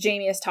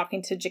Jamie is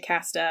talking to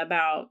Jocasta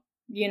about,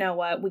 you know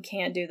what, we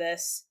can't do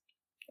this.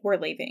 We're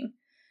leaving.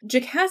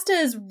 Jocasta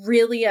is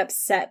really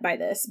upset by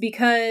this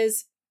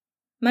because,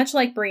 much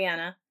like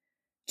Brianna,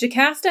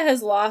 Jocasta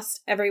has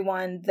lost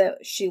everyone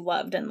that she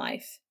loved in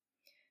life.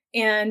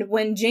 And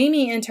when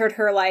Jamie entered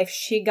her life,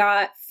 she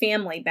got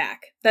family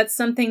back. That's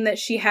something that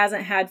she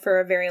hasn't had for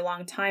a very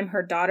long time.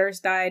 Her daughters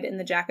died in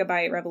the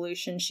Jacobite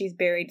Revolution. She's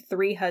buried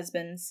 3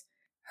 husbands.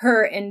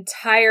 Her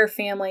entire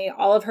family,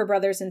 all of her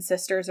brothers and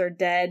sisters are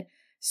dead.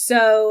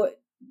 So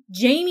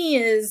Jamie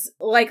is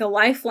like a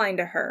lifeline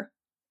to her.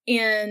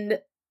 And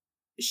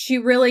she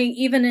really,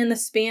 even in the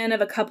span of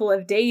a couple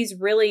of days,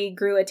 really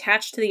grew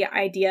attached to the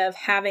idea of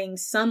having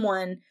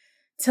someone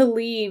to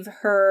leave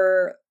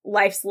her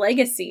life's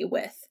legacy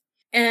with.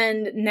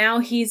 And now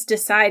he's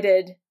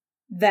decided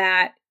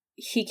that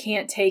he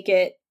can't take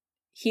it.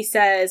 He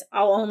says,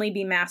 I'll only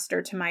be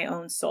master to my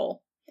own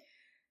soul.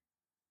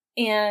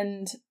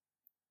 And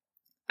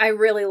I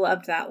really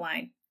loved that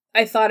line.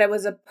 I thought it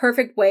was a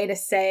perfect way to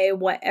say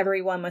what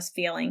everyone was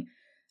feeling.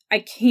 I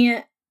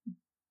can't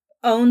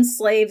own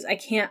slaves. I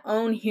can't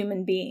own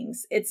human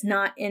beings. It's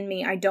not in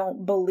me. I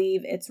don't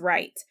believe it's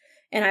right.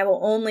 And I will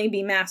only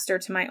be master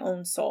to my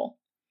own soul.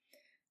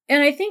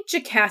 And I think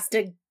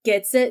Jocasta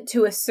gets it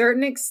to a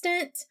certain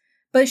extent,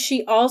 but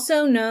she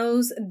also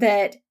knows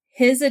that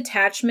his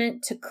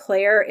attachment to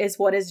Claire is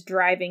what is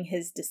driving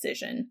his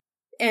decision.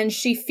 And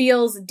she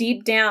feels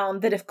deep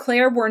down that if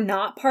Claire were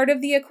not part of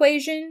the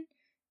equation,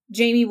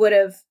 Jamie would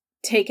have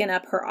taken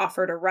up her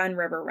offer to run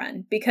River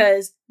Run,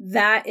 because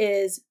that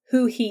is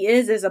who he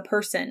is as a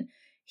person.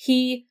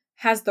 He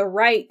has the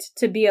right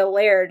to be a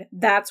laird.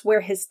 That's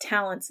where his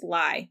talents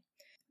lie.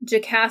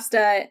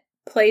 Jocasta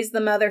plays the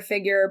mother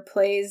figure,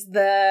 plays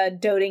the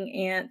doting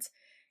aunt,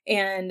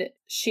 and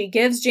she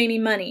gives Jamie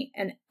money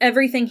and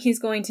everything he's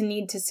going to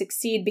need to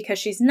succeed, because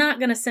she's not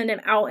going to send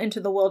him out into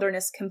the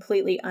wilderness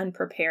completely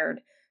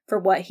unprepared for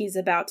what he's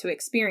about to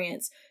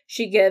experience.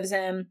 She gives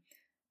him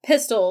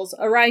pistols,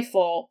 a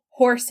rifle,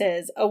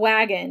 horses, a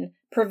wagon,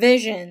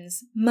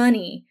 provisions,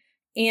 money,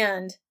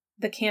 and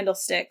the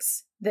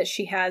candlesticks that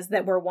she has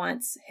that were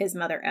once his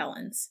mother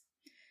Ellen's.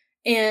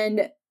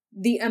 And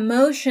the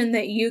emotion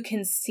that you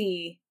can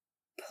see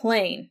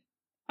plain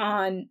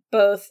on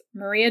both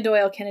Maria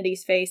Doyle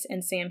Kennedy's face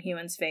and Sam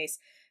Hewen's face,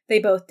 they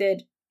both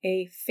did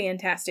a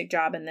fantastic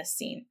job in this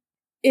scene.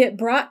 It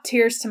brought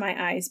tears to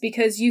my eyes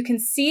because you can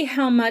see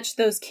how much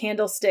those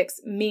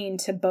candlesticks mean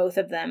to both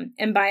of them,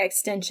 and by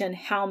extension,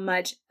 how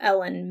much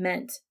Ellen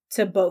meant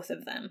to both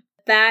of them.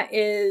 That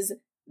is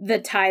the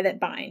tie that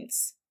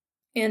binds,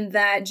 and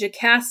that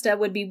Jocasta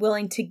would be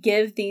willing to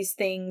give these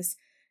things,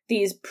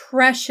 these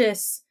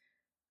precious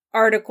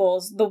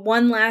articles, the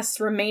one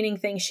last remaining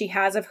thing she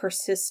has of her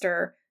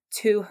sister,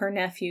 to her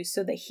nephew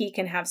so that he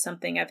can have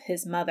something of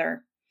his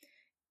mother,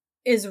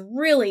 is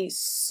really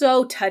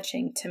so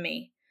touching to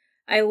me.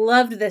 I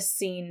loved this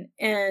scene,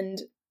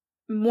 and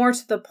more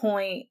to the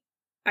point,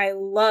 I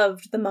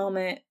loved the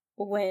moment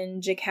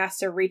when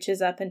Jocasta reaches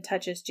up and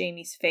touches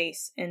Jamie's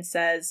face and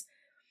says,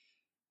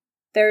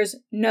 "There's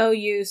no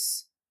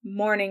use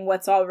mourning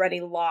what's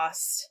already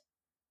lost,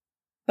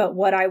 but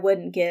what I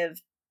wouldn't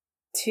give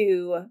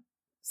to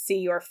see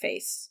your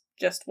face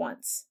just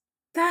once."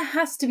 That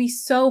has to be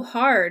so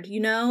hard,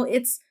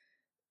 It's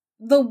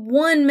the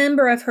one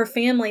member of her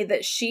family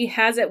that she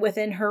has it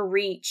within her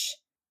reach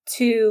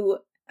to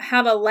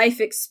have a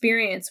life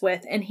experience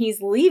with, and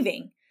he's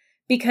leaving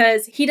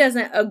because he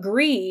doesn't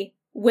agree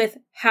with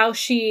how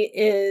she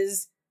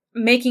is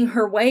making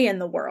her way in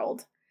the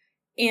world.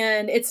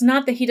 And it's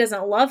not that he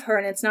doesn't love her,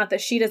 and it's not that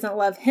she doesn't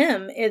love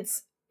him.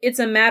 It's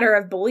a matter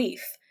of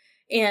belief.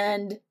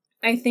 And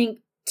I think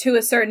to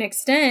a certain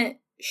extent,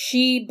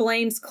 she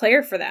blames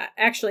Claire for that.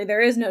 Actually,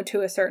 there is no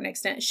to a certain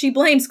extent. She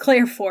blames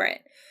Claire for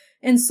it.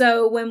 And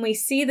so when we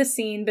see the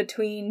scene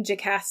between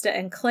Jocasta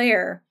and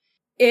Claire,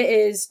 it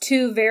is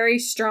two very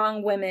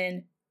strong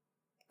women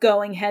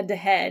going head to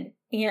head.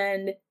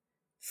 And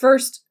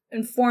first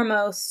and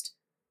foremost,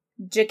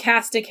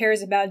 Jocasta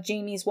cares about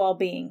Jamie's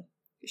well-being.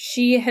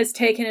 She has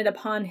taken it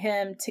upon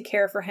him to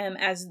care for him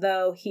as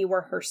though he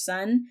were her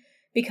son,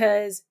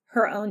 because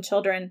her own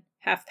children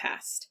have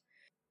passed.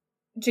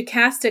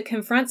 Jocasta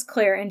confronts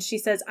Claire and she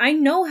says, "I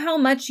know how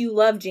much you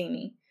love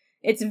Jamie.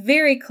 It's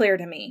very clear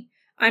to me.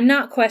 I'm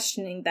not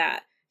questioning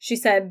that," she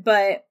said,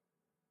 but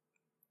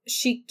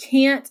she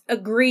can't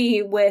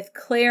agree with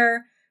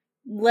Claire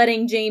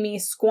letting Jamie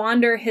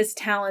squander his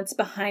talents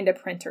behind a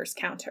printer's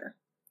counter.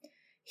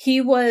 He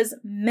was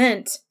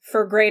meant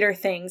for greater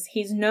things.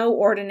 He's no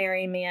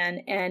ordinary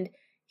man, and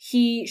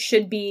he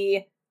should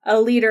be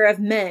a leader of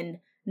men,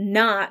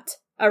 not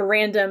a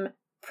random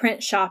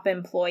print shop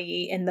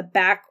employee in the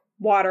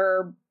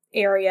backwater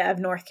area of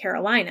North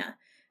Carolina.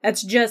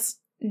 That's just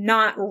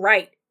not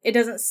right. It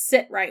doesn't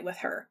sit right with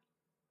her.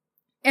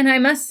 And I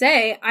must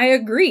say, I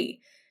agree.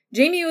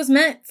 Jamie was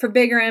meant for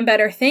bigger and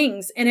better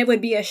things, and it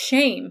would be a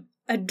shame,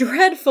 a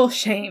dreadful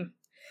shame,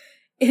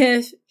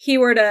 if he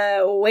were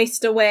to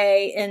waste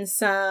away in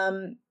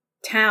some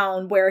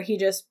town where he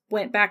just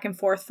went back and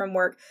forth from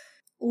work.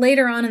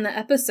 Later on in the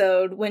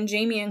episode, when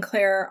Jamie and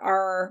Claire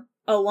are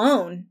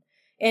alone,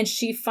 and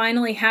she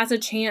finally has a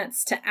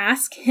chance to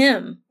ask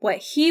him what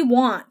he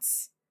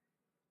wants,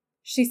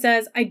 she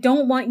says, "I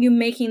don't want you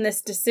making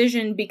this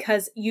decision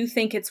because you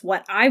think it's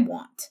what I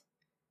want."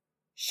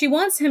 She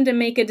wants him to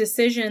make a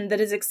decision that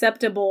is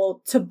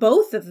acceptable to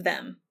both of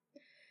them.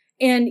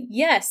 And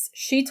yes,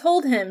 she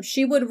told him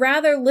she would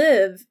rather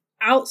live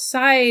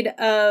outside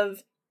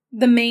of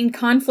the main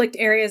conflict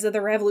areas of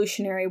the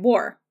Revolutionary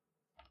War.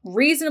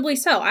 Reasonably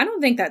so. I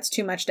don't think that's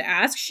too much to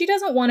ask. She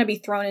doesn't want to be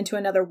thrown into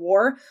another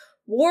war.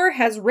 War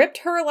has ripped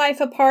her life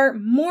apart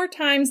more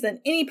times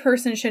than any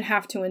person should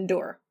have to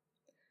endure.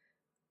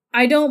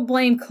 I don't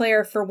blame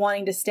Claire for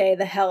wanting to stay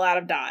the hell out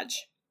of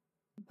Dodge.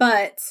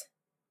 But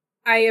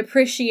I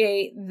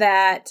appreciate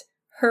that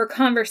her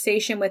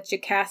conversation with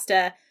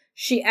Jocasta,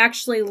 she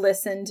actually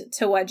listened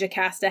to what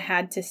Jocasta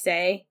had to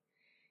say.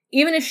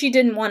 Even if she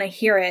didn't want to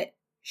hear it,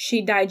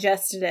 she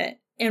digested it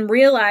and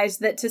realized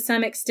that to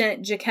some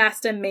extent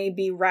Jocasta may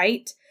be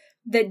right,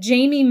 that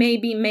Jamie may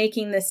be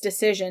making this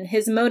decision.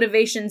 His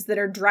motivations that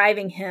are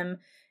driving him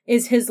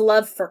is his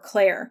love for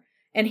Claire,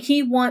 and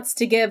he wants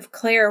to give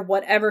Claire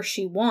whatever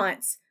she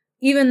wants,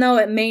 even though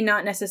it may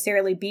not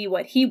necessarily be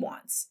what he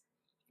wants.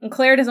 And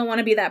Claire doesn't want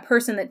to be that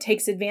person that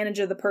takes advantage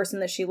of the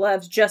person that she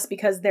loves just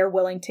because they're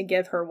willing to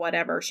give her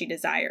whatever she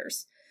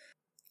desires.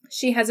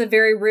 She has a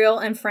very real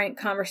and frank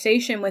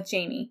conversation with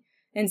Jamie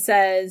and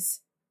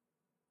says,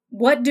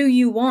 "What do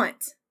you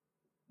want?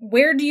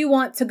 Where do you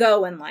want to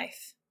go in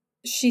life?"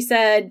 She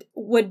said,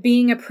 "Would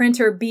being a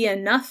printer be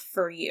enough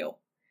for you?"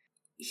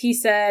 He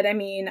said,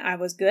 I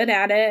was good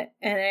at it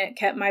and it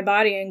kept my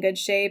body in good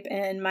shape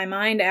and my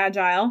mind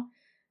agile,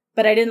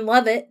 but I didn't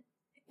love it.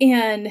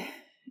 And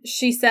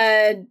she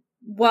said,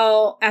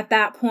 "Well, at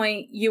that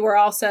point, you were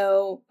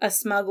also a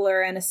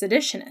smuggler and a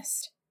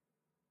seditionist."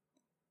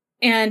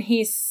 And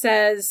he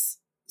says,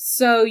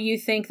 "So you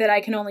think that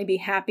I can only be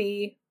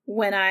happy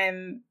when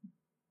I'm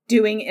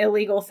doing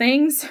illegal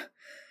things?"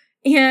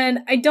 And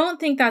I don't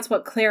think that's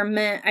what Claire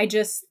meant. I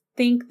just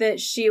think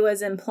that she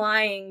was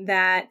implying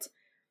that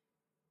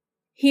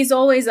he's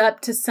always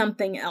up to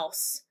something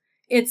else.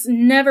 It's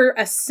never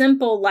a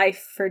simple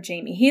life for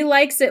Jamie. He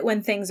likes it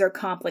when things are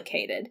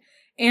complicated.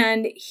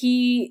 And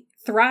he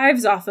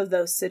thrives off of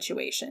those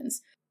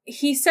situations.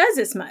 he says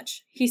as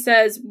much. He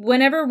says,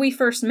 whenever we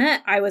first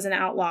met, I was an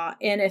outlaw.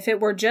 And if it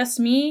were just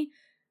me,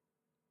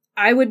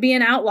 I would be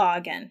an outlaw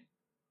again.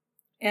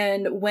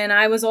 And when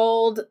I was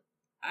old,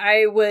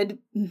 I would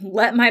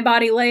let my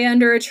body lay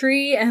under a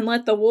tree and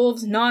let the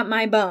wolves gnaw at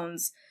my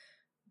bones.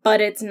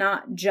 But it's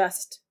not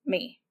just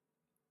me.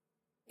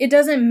 It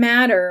doesn't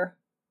matter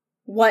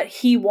what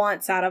he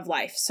wants out of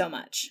life so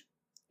much.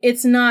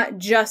 It's not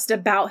just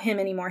about him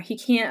anymore. He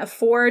can't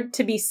afford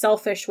to be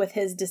selfish with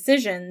his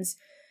decisions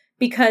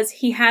because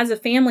he has a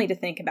family to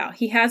think about.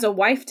 He has a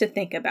wife to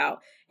think about,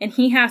 and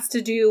he has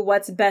to do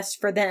what's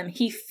best for them.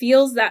 He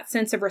feels that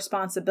sense of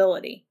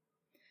responsibility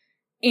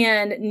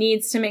and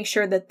needs to make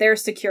sure that they're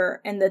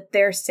secure and that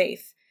they're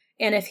safe.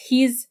 And if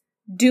he's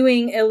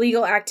doing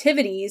illegal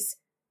activities,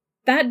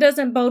 that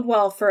doesn't bode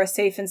well for a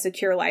safe and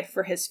secure life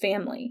for his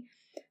family.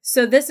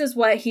 So this is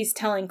what he's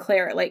telling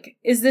Claire, like,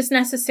 is this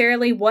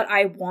necessarily what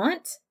I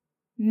want?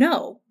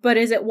 No. But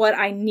is it what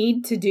I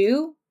need to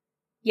do?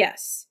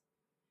 Yes.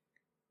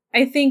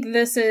 I think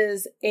this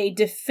is a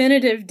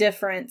definitive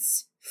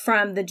difference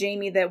from the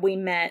Jamie that we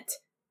met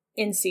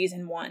in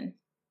season 1.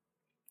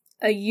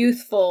 A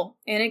youthful,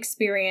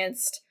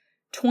 inexperienced,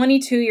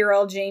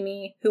 22-year-old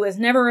Jamie who was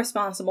never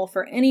responsible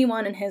for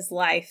anyone in his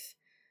life.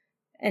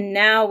 And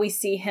now we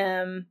see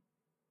him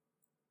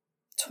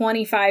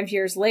 25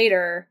 years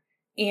later,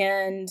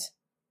 and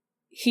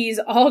he's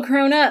all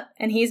grown up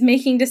and he's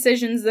making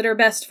decisions that are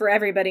best for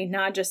everybody,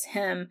 not just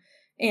him.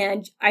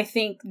 And I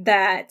think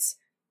that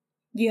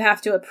you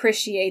have to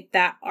appreciate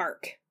that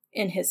arc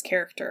in his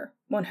character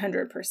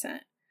 100%.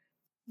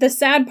 The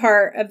sad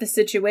part of the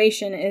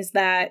situation is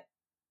that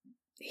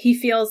he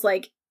feels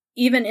like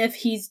even if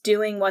he's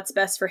doing what's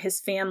best for his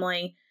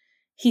family,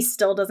 he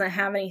still doesn't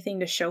have anything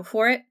to show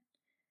for it.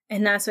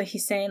 And that's what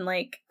he's saying,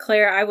 like,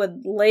 Claire, I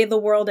would lay the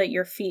world at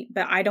your feet,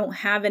 but I don't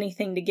have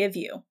anything to give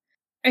you.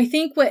 I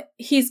think what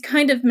he's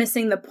kind of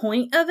missing the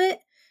point of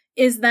it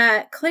is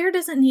that Claire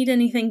doesn't need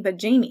anything but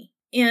Jamie.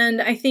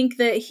 And I think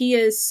that he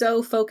is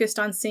so focused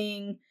on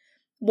seeing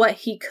what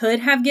he could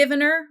have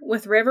given her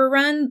with River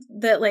Run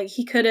that, like,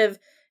 he could have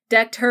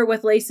decked her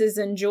with laces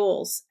and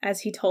jewels, as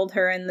he told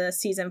her in the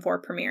season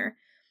 4 premiere.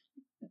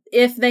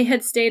 If they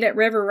had stayed at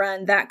River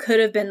Run, that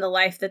could have been the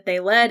life that they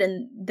led,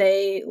 and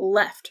they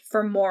left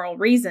for moral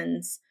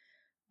reasons.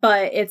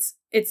 But it's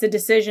a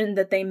decision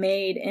that they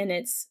made, and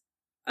it's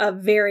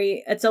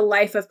a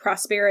life of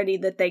prosperity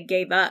that they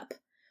gave up.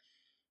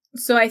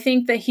 So I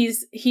think that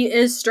he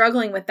is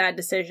struggling with that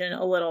decision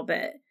a little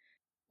bit.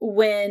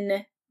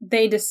 When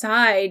they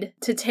decide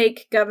to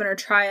take Governor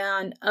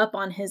Tryon up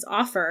on his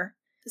offer,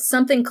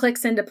 something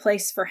clicks into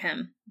place for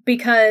him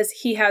because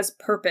he has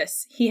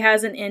purpose. He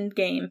has an end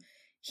game.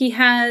 He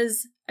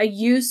has a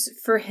use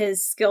for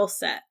his skill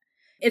set.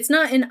 It's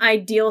not an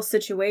ideal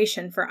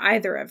situation for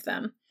either of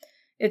them.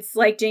 It's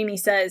like Jamie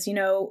says,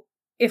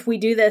 if we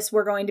do this,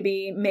 we're going to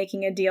be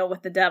making a deal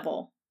with the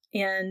devil.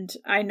 And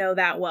I know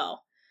that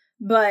well.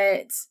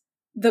 But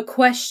the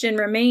question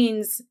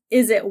remains,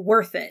 is it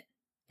worth it?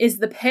 Is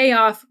the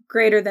payoff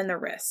greater than the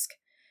risk?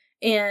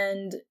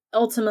 And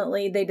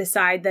ultimately, they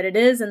decide that it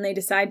is, and they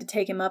decide to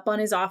take him up on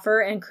his offer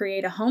and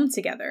create a home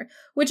together,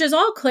 which is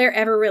all Claire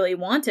ever really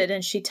wanted,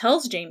 and she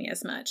tells Jamie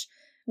as much.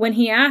 When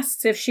he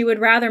asks if she would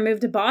rather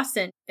move to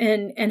Boston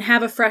and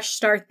have a fresh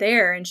start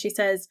there, and she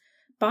says,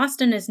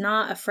 Boston is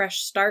not a fresh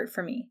start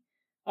for me.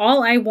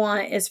 All I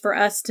want is for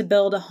us to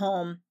build a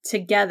home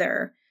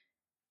together.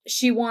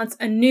 She wants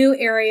a new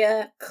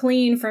area,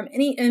 clean from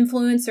any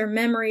influence or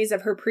memories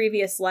of her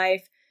previous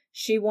life.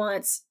 She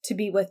wants to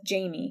be with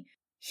Jamie.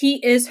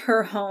 He is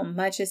her home,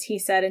 much as he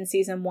said in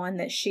season 1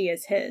 that she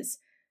is his.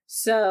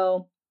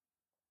 So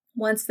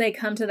once they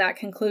come to that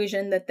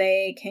conclusion that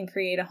they can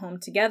create a home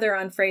together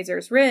on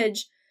Fraser's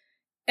Ridge,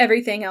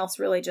 everything else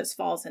really just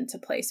falls into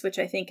place, which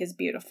I think is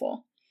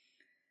beautiful.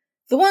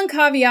 The one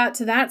caveat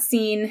to that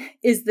scene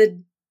is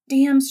the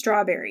damn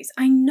strawberries.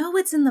 I know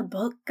it's in the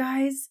book,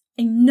 guys.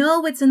 I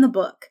know it's in the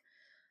book,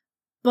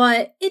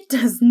 but it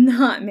does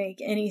not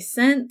make any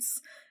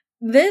sense.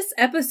 This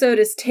episode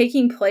is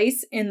taking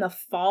place in the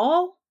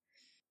fall.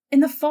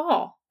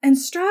 And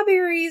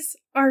strawberries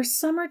are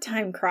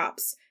summertime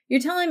crops. You're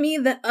telling me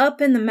that up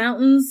in the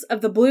mountains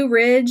of the Blue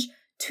Ridge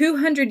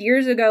 200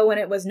 years ago when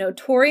it was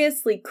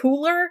notoriously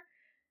cooler,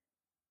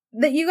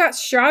 that you got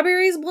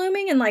strawberries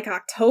blooming in like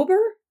October?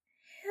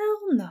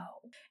 Hell no.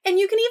 And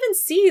you can even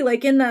see,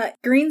 like, in the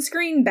green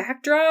screen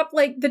backdrop,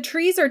 like, the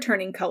trees are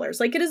turning colors.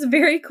 Like, it is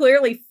very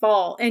clearly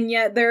fall, and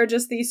yet there are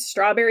just these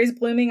strawberries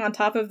blooming on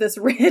top of this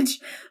ridge.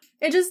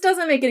 It just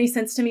doesn't make any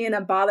sense to me, and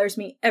it bothers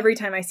me every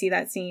time I see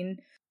that scene.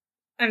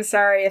 I'm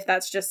sorry if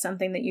that's just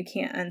something that you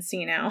can't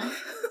unsee now.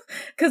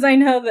 Because I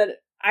know that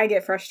I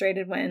get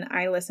frustrated when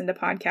I listen to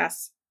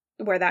podcasts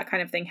where that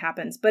kind of thing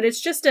happens. But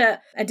it's just a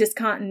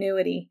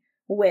discontinuity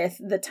with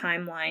the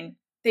timeline.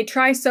 They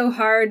try so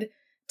hard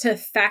to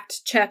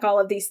fact check all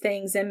of these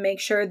things and make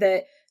sure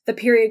that the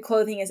period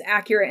clothing is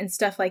accurate and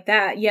stuff like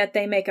that, yet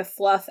they make a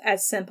fluff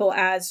as simple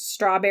as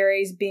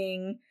strawberries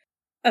being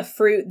a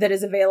fruit that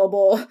is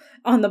available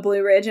on the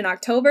Blue Ridge in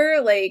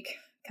October. Like,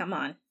 come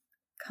on.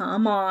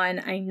 Come on,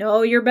 I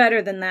know you're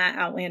better than that,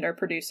 Outlander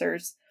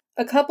producers.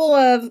 A couple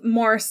of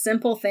more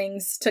simple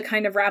things to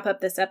kind of wrap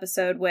up this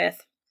episode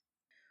with.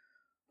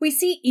 We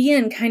see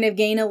Ian kind of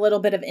gain a little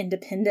bit of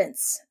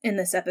independence in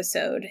this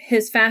episode.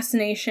 His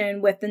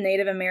fascination with the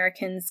Native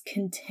Americans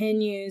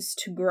continues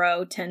to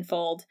grow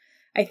tenfold.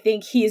 I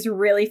think he's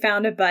really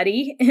found a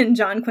buddy in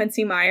John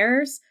Quincy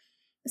Myers,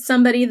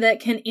 somebody that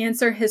can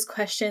answer his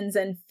questions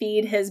and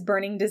feed his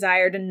burning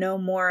desire to know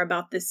more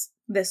about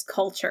this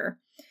culture.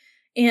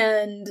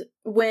 And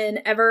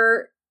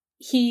whenever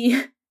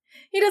he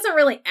doesn't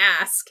really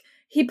ask,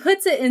 he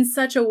puts it in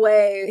such a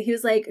way. He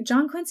was like,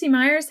 John Quincy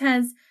Myers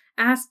has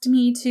asked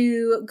me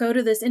to go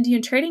to this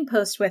Indian trading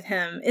post with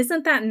him.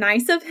 Isn't that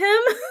nice of him?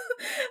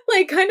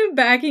 Like kind of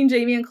backing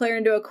Jamie and Claire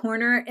into a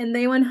corner, and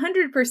they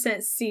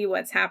 100% see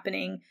what's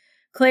happening.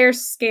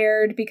 Claire's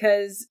scared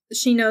because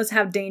she knows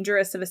how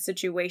dangerous of a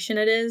situation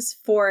it is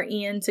for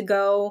Ian to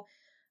go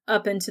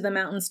up into the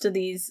mountains to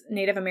these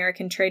Native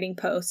American trading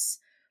posts.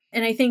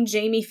 And I think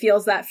Jamie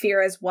feels that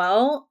fear as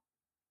well,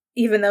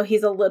 even though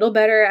he's a little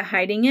better at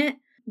hiding it.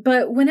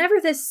 But whenever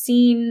this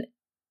scene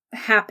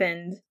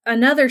happened,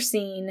 another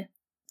scene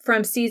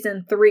from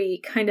season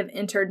 3 kind of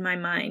entered my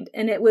mind.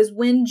 And it was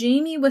when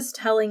Jamie was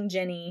telling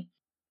Jenny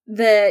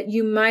that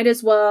you might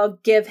as well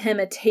give him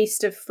a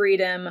taste of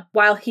freedom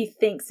while he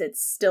thinks it's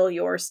still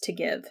yours to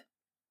give.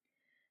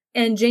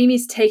 And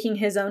Jamie's taking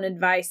his own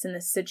advice in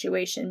this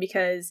situation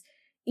because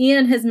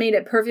Ian has made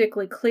it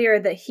perfectly clear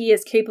that he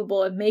is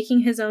capable of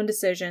making his own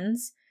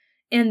decisions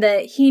and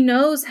that he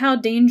knows how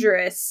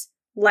dangerous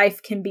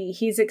life can be.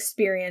 He's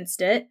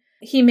experienced it.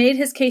 He made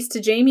his case to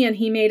Jamie and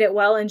he made it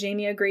well, and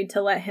Jamie agreed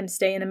to let him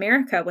stay in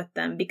America with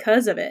them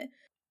because of it.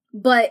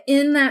 But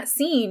in that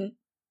scene,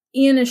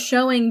 Ian is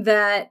showing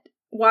that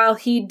while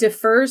he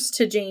defers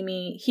to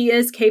Jamie, he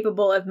is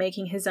capable of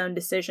making his own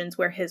decisions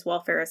where his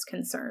welfare is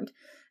concerned.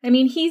 I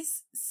mean,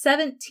 he's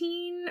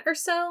 17 or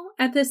so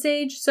at this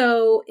age,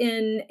 so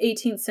in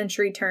 18th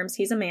century terms,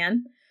 he's a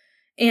man.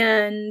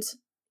 And,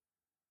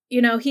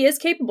 you know, he is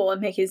capable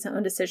of making his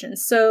own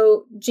decisions.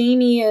 So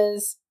Jamie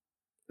is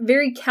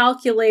very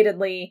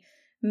calculatedly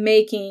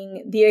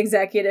making the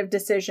executive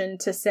decision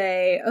to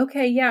say,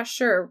 okay, yeah,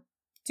 sure,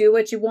 do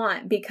what you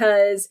want,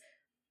 because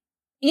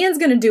Ian's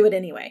going to do it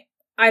anyway.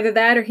 Either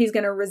that or he's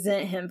going to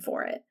resent him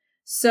for it.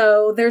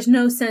 So there's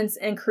no sense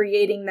in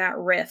creating that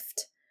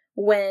rift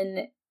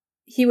when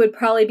he would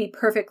probably be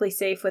perfectly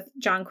safe with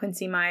John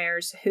Quincy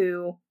Myers,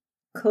 who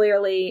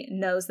clearly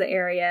knows the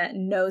area,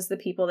 knows the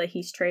people that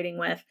he's trading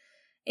with.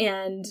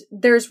 And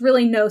there's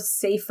really no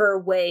safer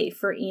way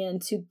for Ian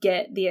to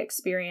get the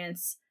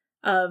experience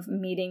of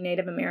meeting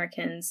Native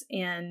Americans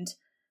and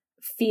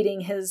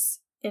feeding his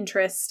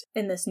interest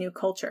in this new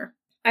culture.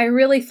 I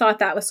really thought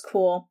that was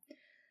cool.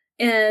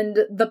 And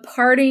the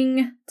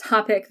parting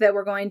topic that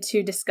we're going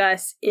to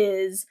discuss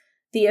is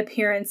the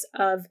appearance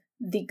of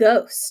the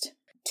ghost.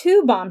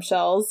 2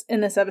 bombshells in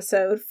this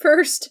episode.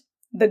 First,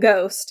 the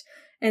ghost.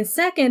 And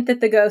second,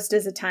 that the ghost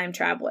is a time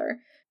traveler.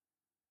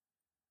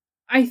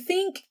 I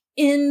think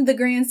in the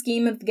grand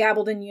scheme of the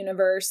Gabaldon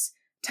universe,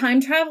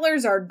 time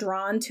travelers are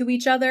drawn to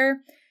each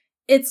other.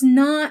 It's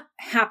not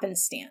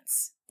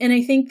happenstance. And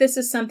I think this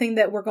is something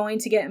that we're going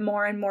to get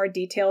more and more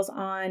details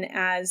on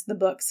as the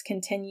books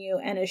continue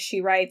and as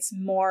she writes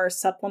more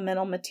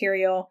supplemental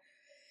material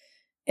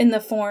in the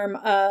form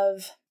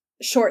of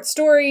short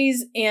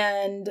stories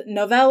and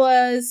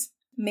novellas,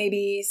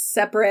 maybe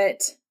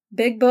separate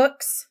big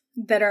books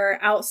that are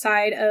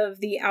outside of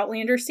the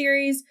Outlander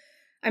series.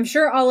 I'm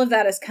sure all of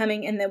that is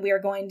coming and that we are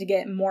going to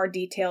get more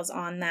details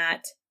on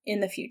that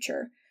in the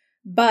future.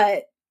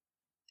 But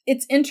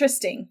it's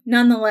interesting,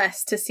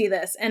 nonetheless, to see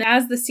this. And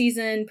as the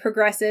season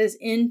progresses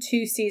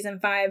into season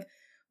 5,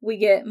 we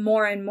get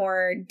more and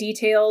more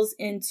details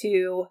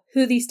into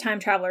who these time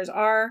travelers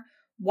are,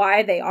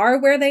 why they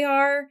are where they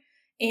are.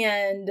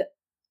 And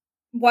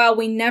while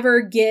we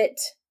never get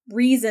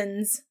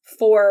reasons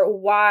for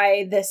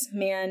why this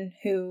man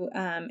who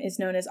is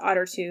known as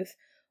Ottertooth,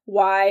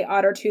 why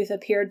Ottertooth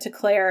appeared to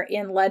Claire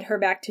and led her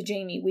back to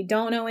Jamie, we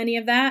don't know any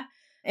of that.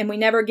 And we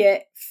never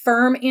get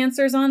firm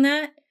answers on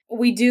that.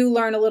 We do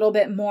learn a little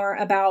bit more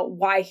about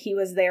why he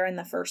was there in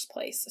the first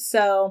place.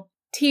 So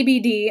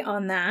TBD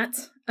on that.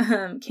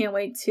 Can't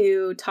wait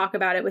to talk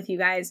about it with you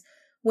guys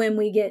when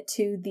we get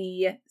to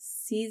the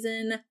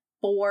season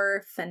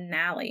 4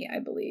 finale, I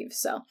believe.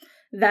 So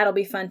that'll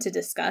be fun to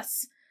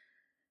discuss.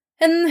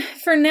 And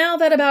for now,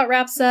 that about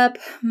wraps up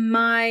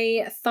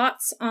my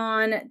thoughts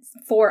on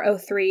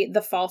 403,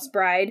 The False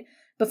Bride.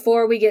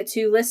 Before we get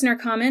to listener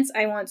comments,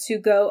 I want to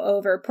go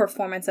over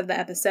performance of the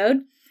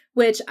episode,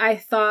 which I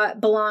thought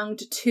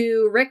belonged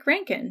to Rick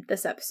Rankin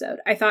this episode.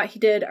 I thought he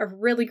did a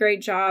really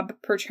great job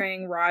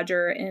portraying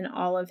Roger in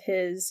all of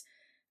his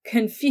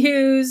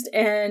confused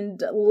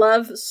and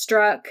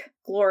love-struck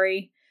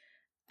glory.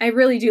 I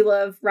really do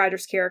love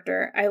Roger's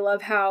character. I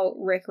love how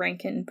Rick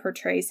Rankin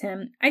portrays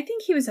him. I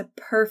think he was a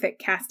perfect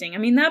casting. I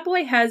mean, that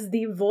boy has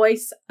the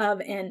voice of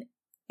an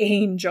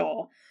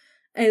angel.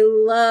 I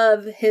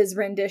love his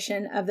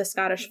rendition of the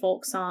Scottish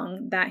folk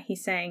song that he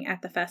sang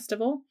at the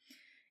festival.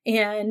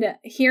 And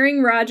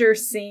hearing Roger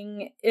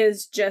sing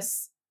is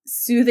just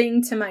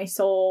soothing to my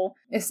soul,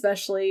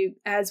 especially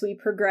as we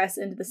progress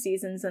into the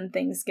seasons and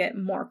things get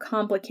more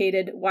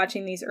complicated.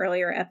 Watching these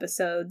earlier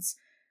episodes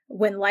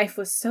when life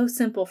was so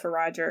simple for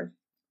Roger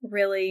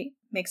really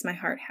makes my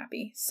heart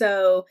happy.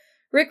 So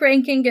Rick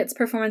Rankin gets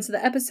performance of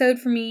the episode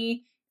for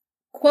me.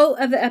 Quote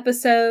of the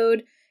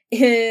episode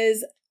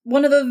is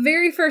one of the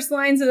very first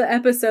lines of the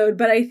episode,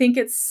 but I think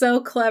it's so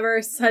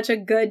clever, such a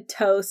good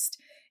toast.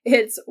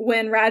 It's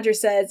when Roger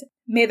says,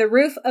 "May the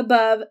roof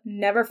above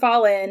never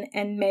fall in,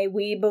 and may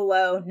we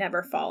below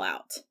never fall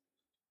out."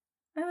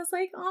 I was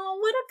like, oh,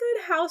 what a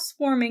good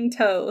housewarming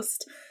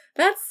toast.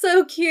 That's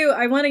so cute.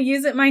 I want to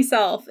use it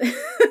myself.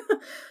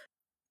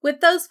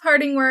 With those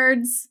parting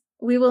words,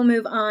 we will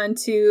move on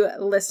to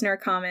listener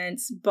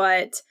comments.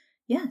 But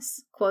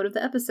yes, quote of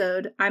the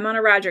episode. I'm on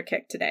a Roger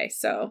kick today,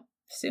 so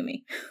sue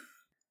me.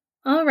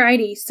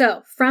 Alrighty,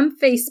 so from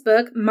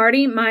Facebook,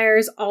 Marty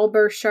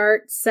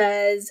Myers-Albershart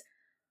says,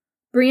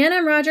 Brianna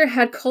and Roger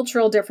had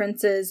cultural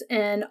differences,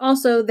 and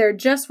also there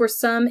just were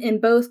some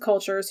in both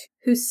cultures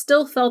who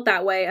still felt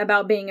that way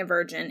about being a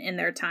virgin in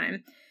their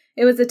time.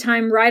 It was a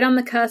time right on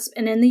the cusp,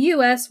 and in the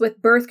U.S., with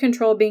birth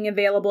control being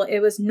available, it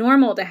was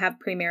normal to have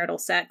premarital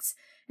sex,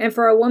 and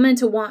for a woman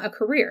to want a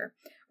career.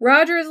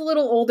 Roger is a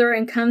little older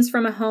and comes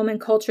from a home and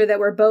culture that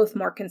were both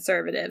more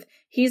conservative.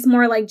 He's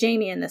more like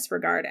Jamie in this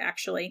regard,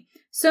 actually.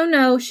 So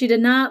no, she did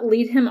not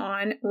lead him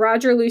on.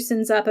 Roger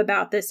loosens up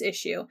about this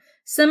issue.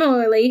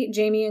 Similarly,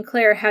 Jamie and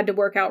Claire had to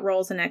work out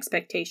roles and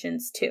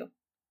expectations too.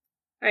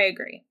 I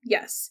agree.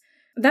 Yes.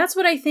 That's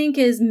what I think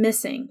is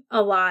missing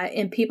a lot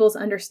in people's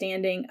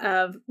understanding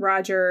of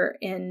Roger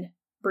and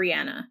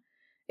Brianna,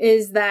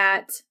 is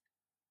that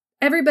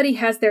everybody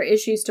has their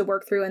issues to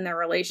work through in their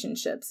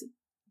relationships.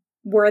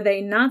 Were they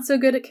not so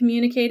good at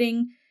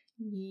communicating?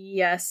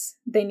 Yes,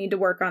 they need to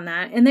work on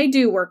that, and they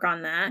do work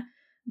on that.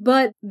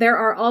 But there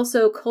are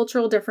also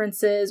cultural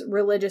differences,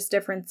 religious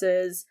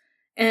differences,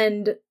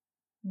 and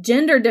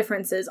gender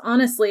differences.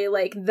 Honestly,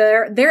 like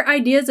their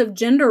ideas of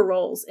gender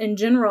roles in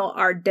general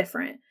are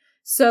different.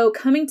 So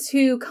coming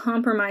to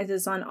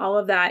compromises on all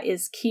of that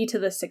is key to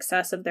the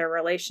success of their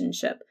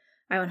relationship.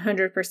 I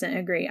 100%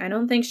 agree. I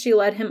don't think she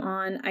led him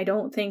on. I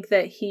don't think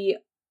that he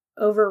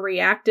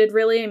overreacted,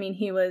 really. I mean,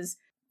 he was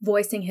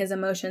voicing his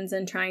emotions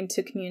and trying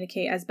to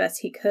communicate as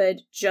best he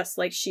could, just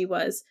like she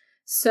was.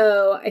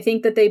 So I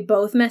think that they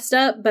both messed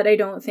up, but I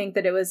don't think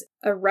that it was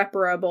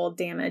irreparable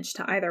damage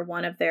to either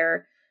one of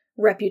their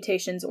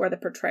reputations or the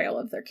portrayal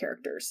of their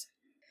characters.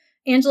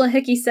 Angela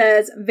Hickey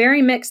says,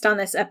 very mixed on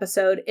this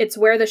episode. It's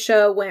where the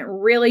show went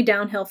really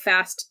downhill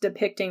fast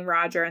depicting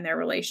Roger and their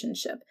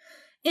relationship.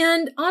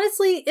 And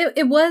honestly,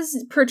 it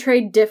was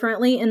portrayed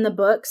differently in the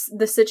books.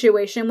 The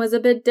situation was a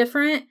bit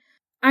different.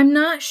 I'm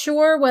not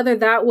sure whether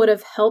that would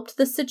have helped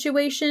the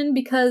situation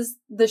because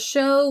the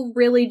show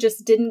really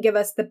just didn't give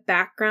us the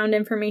background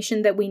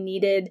information that we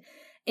needed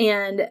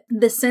and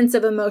the sense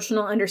of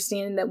emotional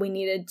understanding that we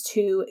needed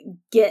to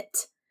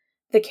get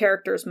the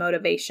characters'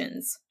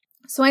 motivations.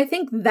 So I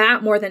think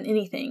that more than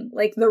anything,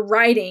 like the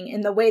writing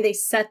and the way they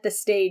set the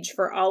stage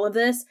for all of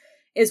this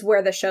is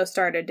where the show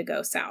started to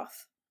go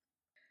south.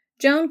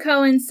 Joan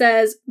Cohen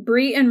says,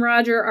 Bree and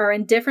Roger are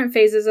in different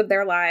phases of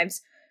their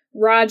lives.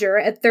 Roger,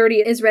 at 30,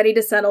 is ready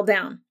to settle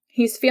down.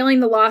 He's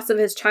feeling the loss of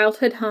his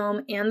childhood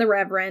home and the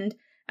Reverend,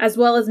 as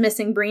well as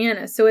missing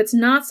Brianna, so it's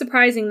not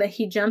surprising that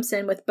he jumps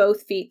in with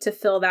both feet to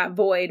fill that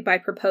void by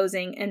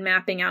proposing and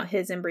mapping out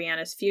his and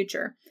Brianna's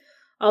future.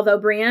 Although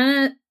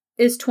Brianna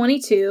is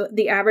 22,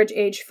 the average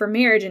age for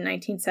marriage in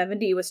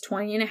 1970 was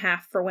 20 and a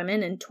half for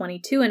women and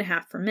 22 and a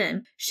half for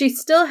men. She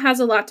still has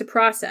a lot to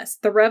process.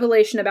 The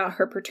revelation about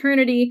her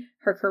paternity,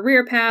 her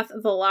career path,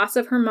 the loss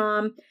of her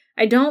mom.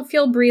 I don't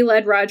feel Bree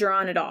led Roger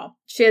on at all.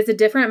 She has a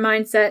different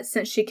mindset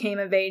since she came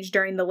of age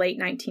during the late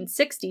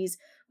 1960s,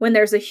 when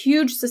there's a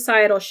huge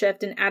societal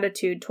shift in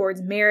attitude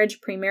towards marriage,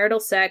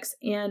 premarital sex,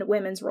 and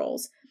women's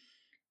roles.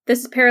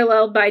 This is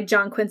paralleled by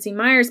John Quincy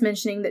Myers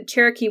mentioning that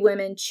Cherokee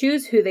women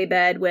choose who they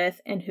bed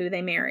with and who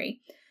they marry.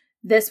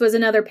 This was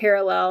another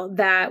parallel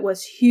that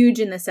was huge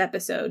in this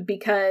episode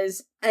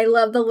because I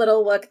love the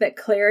little look that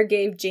Claire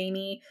gave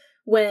Jamie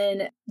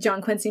when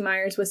John Quincy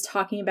Myers was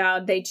talking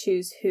about they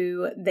choose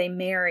who they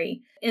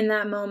marry. In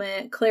that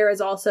moment, Claire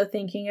is also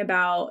thinking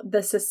about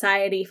the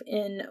society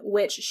in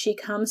which she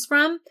comes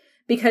from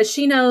because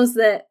she knows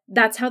that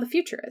that's how the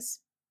future is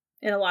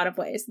in a lot of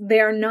ways. They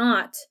are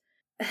not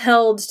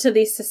held to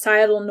these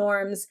societal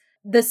norms.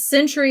 The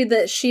century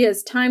that she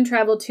has time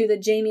traveled to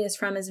that Jamie is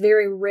from is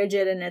very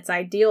rigid in its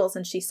ideals,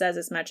 and she says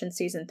as much in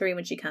season 3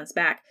 when she comes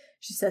back.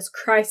 She says,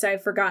 Christ,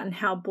 I've forgotten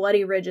how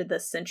bloody rigid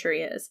this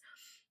century is.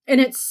 And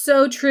it's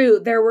so true.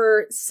 There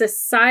were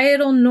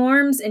societal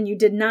norms and you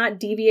did not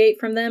deviate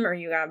from them, or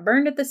you got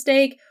burned at the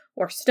stake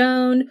or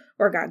stoned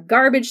or got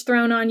garbage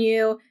thrown on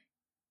you.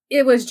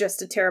 It was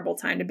just a terrible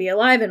time to be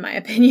alive, in my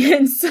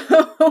opinion.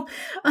 So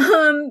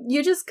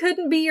you just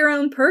couldn't be your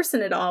own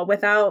person at all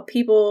without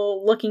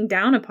people looking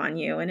down upon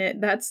you.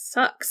 And that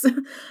sucks.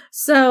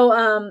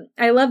 So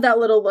I love that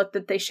little look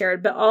that they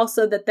shared, but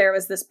also that there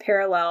was this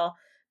parallel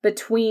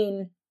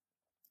between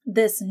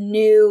this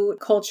new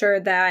culture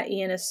that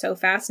Ian is so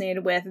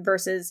fascinated with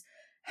versus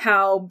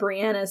how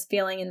Brianna's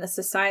feeling in the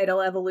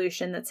societal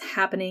evolution that's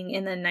happening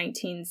in the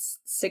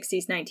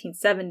 1960s,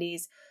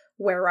 1970s,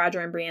 where Roger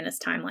and Brianna's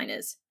timeline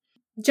is.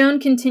 Joan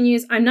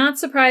continues, I'm not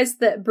surprised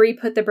that Bree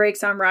put the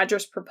brakes on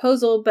Roger's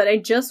proposal, but I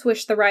just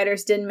wish the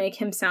writers didn't make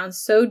him sound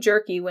so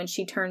jerky when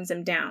she turns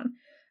him down.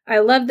 I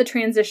love the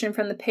transition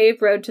from the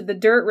paved road to the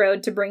dirt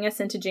road to bring us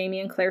into Jamie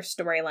and Claire's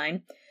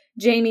storyline.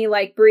 Jamie,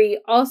 like Bree,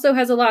 also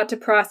has a lot to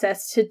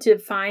process to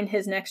define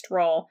his next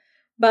role.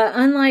 But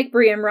unlike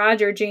Bree and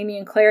Roger, Jamie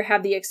and Claire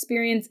have the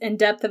experience and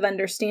depth of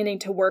understanding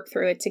to work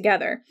through it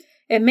together.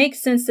 It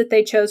makes sense that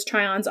they chose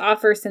Tryon's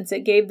offer since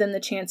it gave them the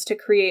chance to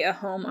create a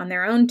home on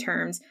their own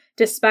terms,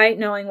 despite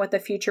knowing what the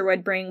future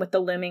would bring with the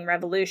looming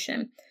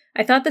revolution.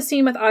 I thought the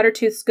scene with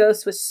Ottertooth's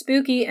ghost was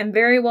spooky and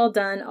very well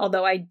done,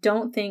 although I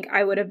don't think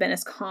I would have been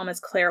as calm as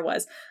Claire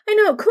was. I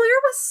know, Claire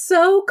was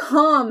so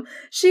calm.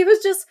 She was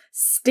just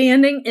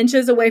standing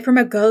inches away from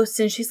a ghost,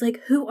 and she's like,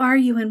 who are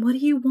you and what do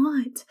you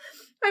want?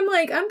 I'm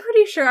like, I'm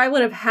pretty sure I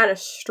would have had a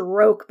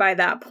stroke by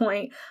that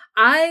point.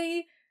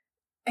 I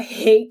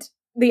hate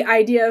the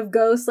idea of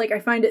ghosts. Like, I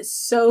find it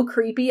so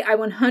creepy. I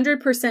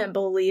 100%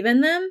 believe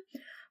in them,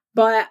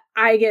 but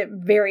I get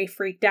very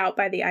freaked out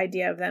by the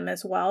idea of them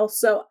as well.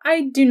 So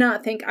I do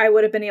not think I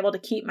would have been able to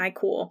keep my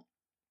cool.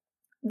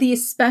 The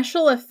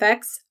special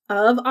effects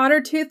of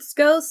Ottertooth's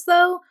ghost,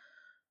 though,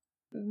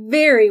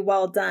 very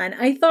well done.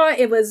 I thought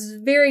it was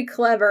very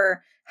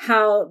clever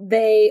how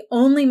they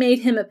only made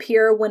him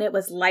appear when it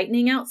was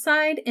lightning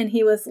outside and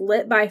he was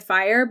lit by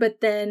fire, but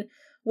then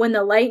when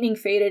the lightning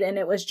faded and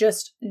it was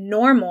just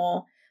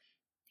normal,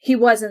 he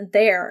wasn't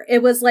there.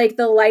 It was like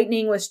the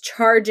lightning was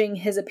charging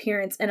his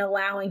appearance and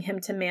allowing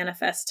him to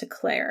manifest to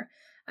Claire.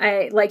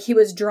 Like he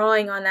was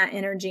drawing on that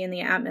energy in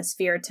the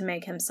atmosphere to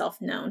make himself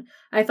known.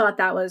 I thought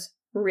that was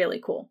really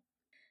cool.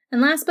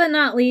 And last but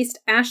not least,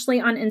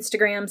 Ashley on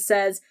Instagram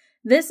says,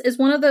 this is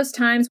one of those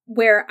times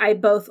where I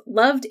both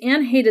loved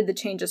and hated the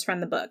changes from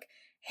the book.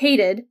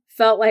 Hated,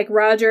 felt like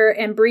Roger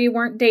and Bree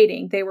weren't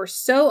dating. They were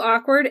so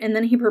awkward, and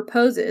then he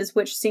proposes,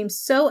 which seems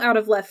so out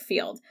of left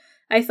field.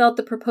 I felt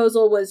the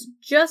proposal was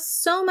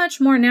just so much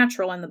more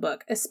natural in the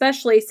book,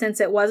 especially since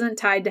it wasn't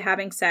tied to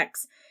having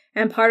sex,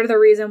 and part of the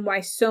reason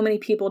why so many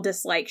people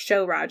dislike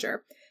Show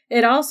Roger.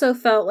 It also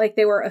felt like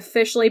they were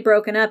officially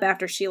broken up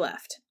after she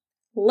left.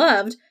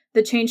 Loved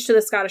the change to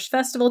the Scottish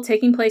Festival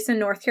taking place in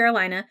North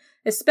Carolina,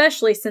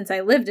 especially since I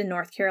lived in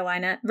North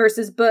Carolina,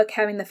 versus book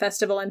having the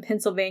festival in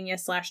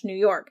Pennsylvania/New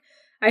York.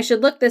 I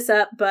should look this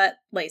up, but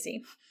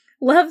lazy.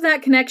 Love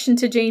that connection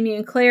to Jamie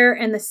and Claire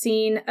and the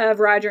scene of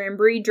Roger and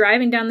Bree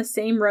driving down the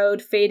same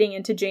road, fading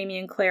into Jamie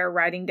and Claire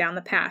riding down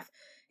the path.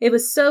 It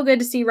was so good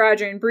to see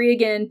Roger and Bree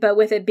again, but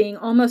with it being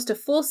almost a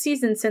full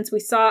season since we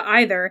saw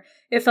either,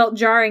 it felt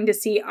jarring to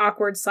see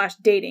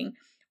awkward/dating,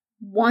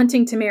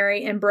 wanting to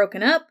marry and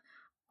broken up,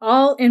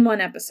 all in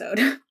one episode.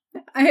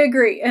 I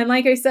agree. And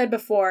like I said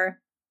before,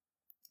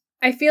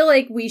 I feel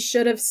like we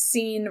should have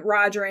seen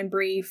Roger and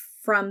Bree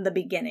from the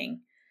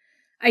beginning.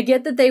 I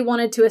get that they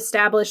wanted to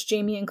establish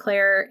Jamie and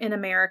Claire in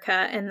America,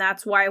 and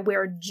that's why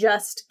we're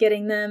just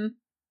getting them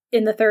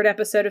in the 3rd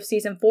episode of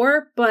season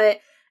 4, but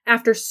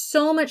after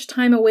so much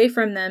time away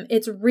from them,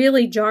 it's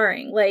really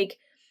jarring. Like,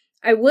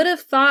 I would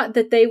have thought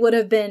that they would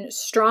have been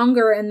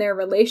stronger in their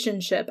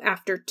relationship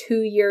after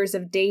 2 years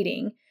of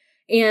dating.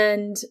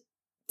 And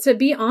to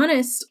be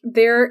honest,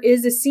 there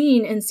is a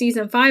scene in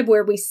season 5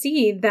 where we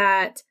see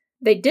that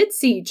they did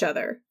see each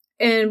other.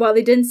 And while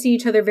they didn't see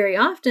each other very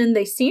often,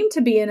 they seemed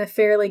to be in a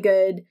fairly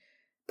good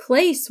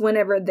place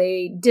whenever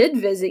they did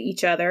visit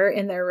each other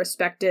in their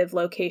respective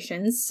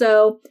locations.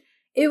 So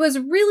it was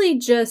really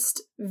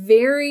just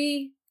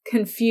very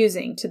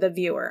confusing to the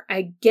viewer.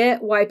 I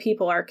get why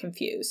people are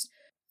confused.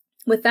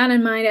 With that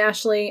in mind,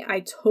 Ashley, I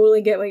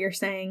totally get what you're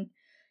saying.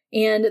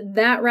 And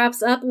that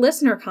wraps up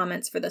listener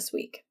comments for this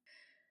week.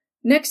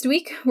 Next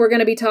week, we're going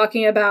to be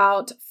talking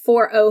about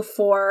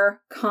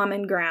 404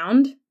 Common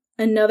Ground,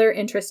 another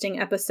interesting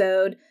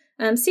episode.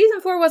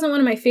 Season 4 wasn't one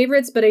of my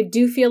favorites, but I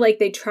do feel like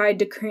they tried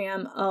to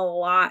cram a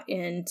lot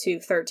into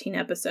 13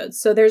 episodes.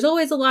 So there's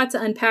always a lot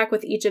to unpack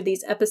with each of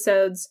these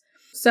episodes.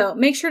 So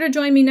make sure to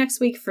join me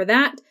next week for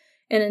that.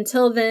 And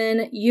until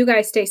then, you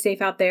guys stay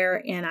safe out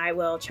there, and I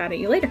will chat at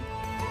you later.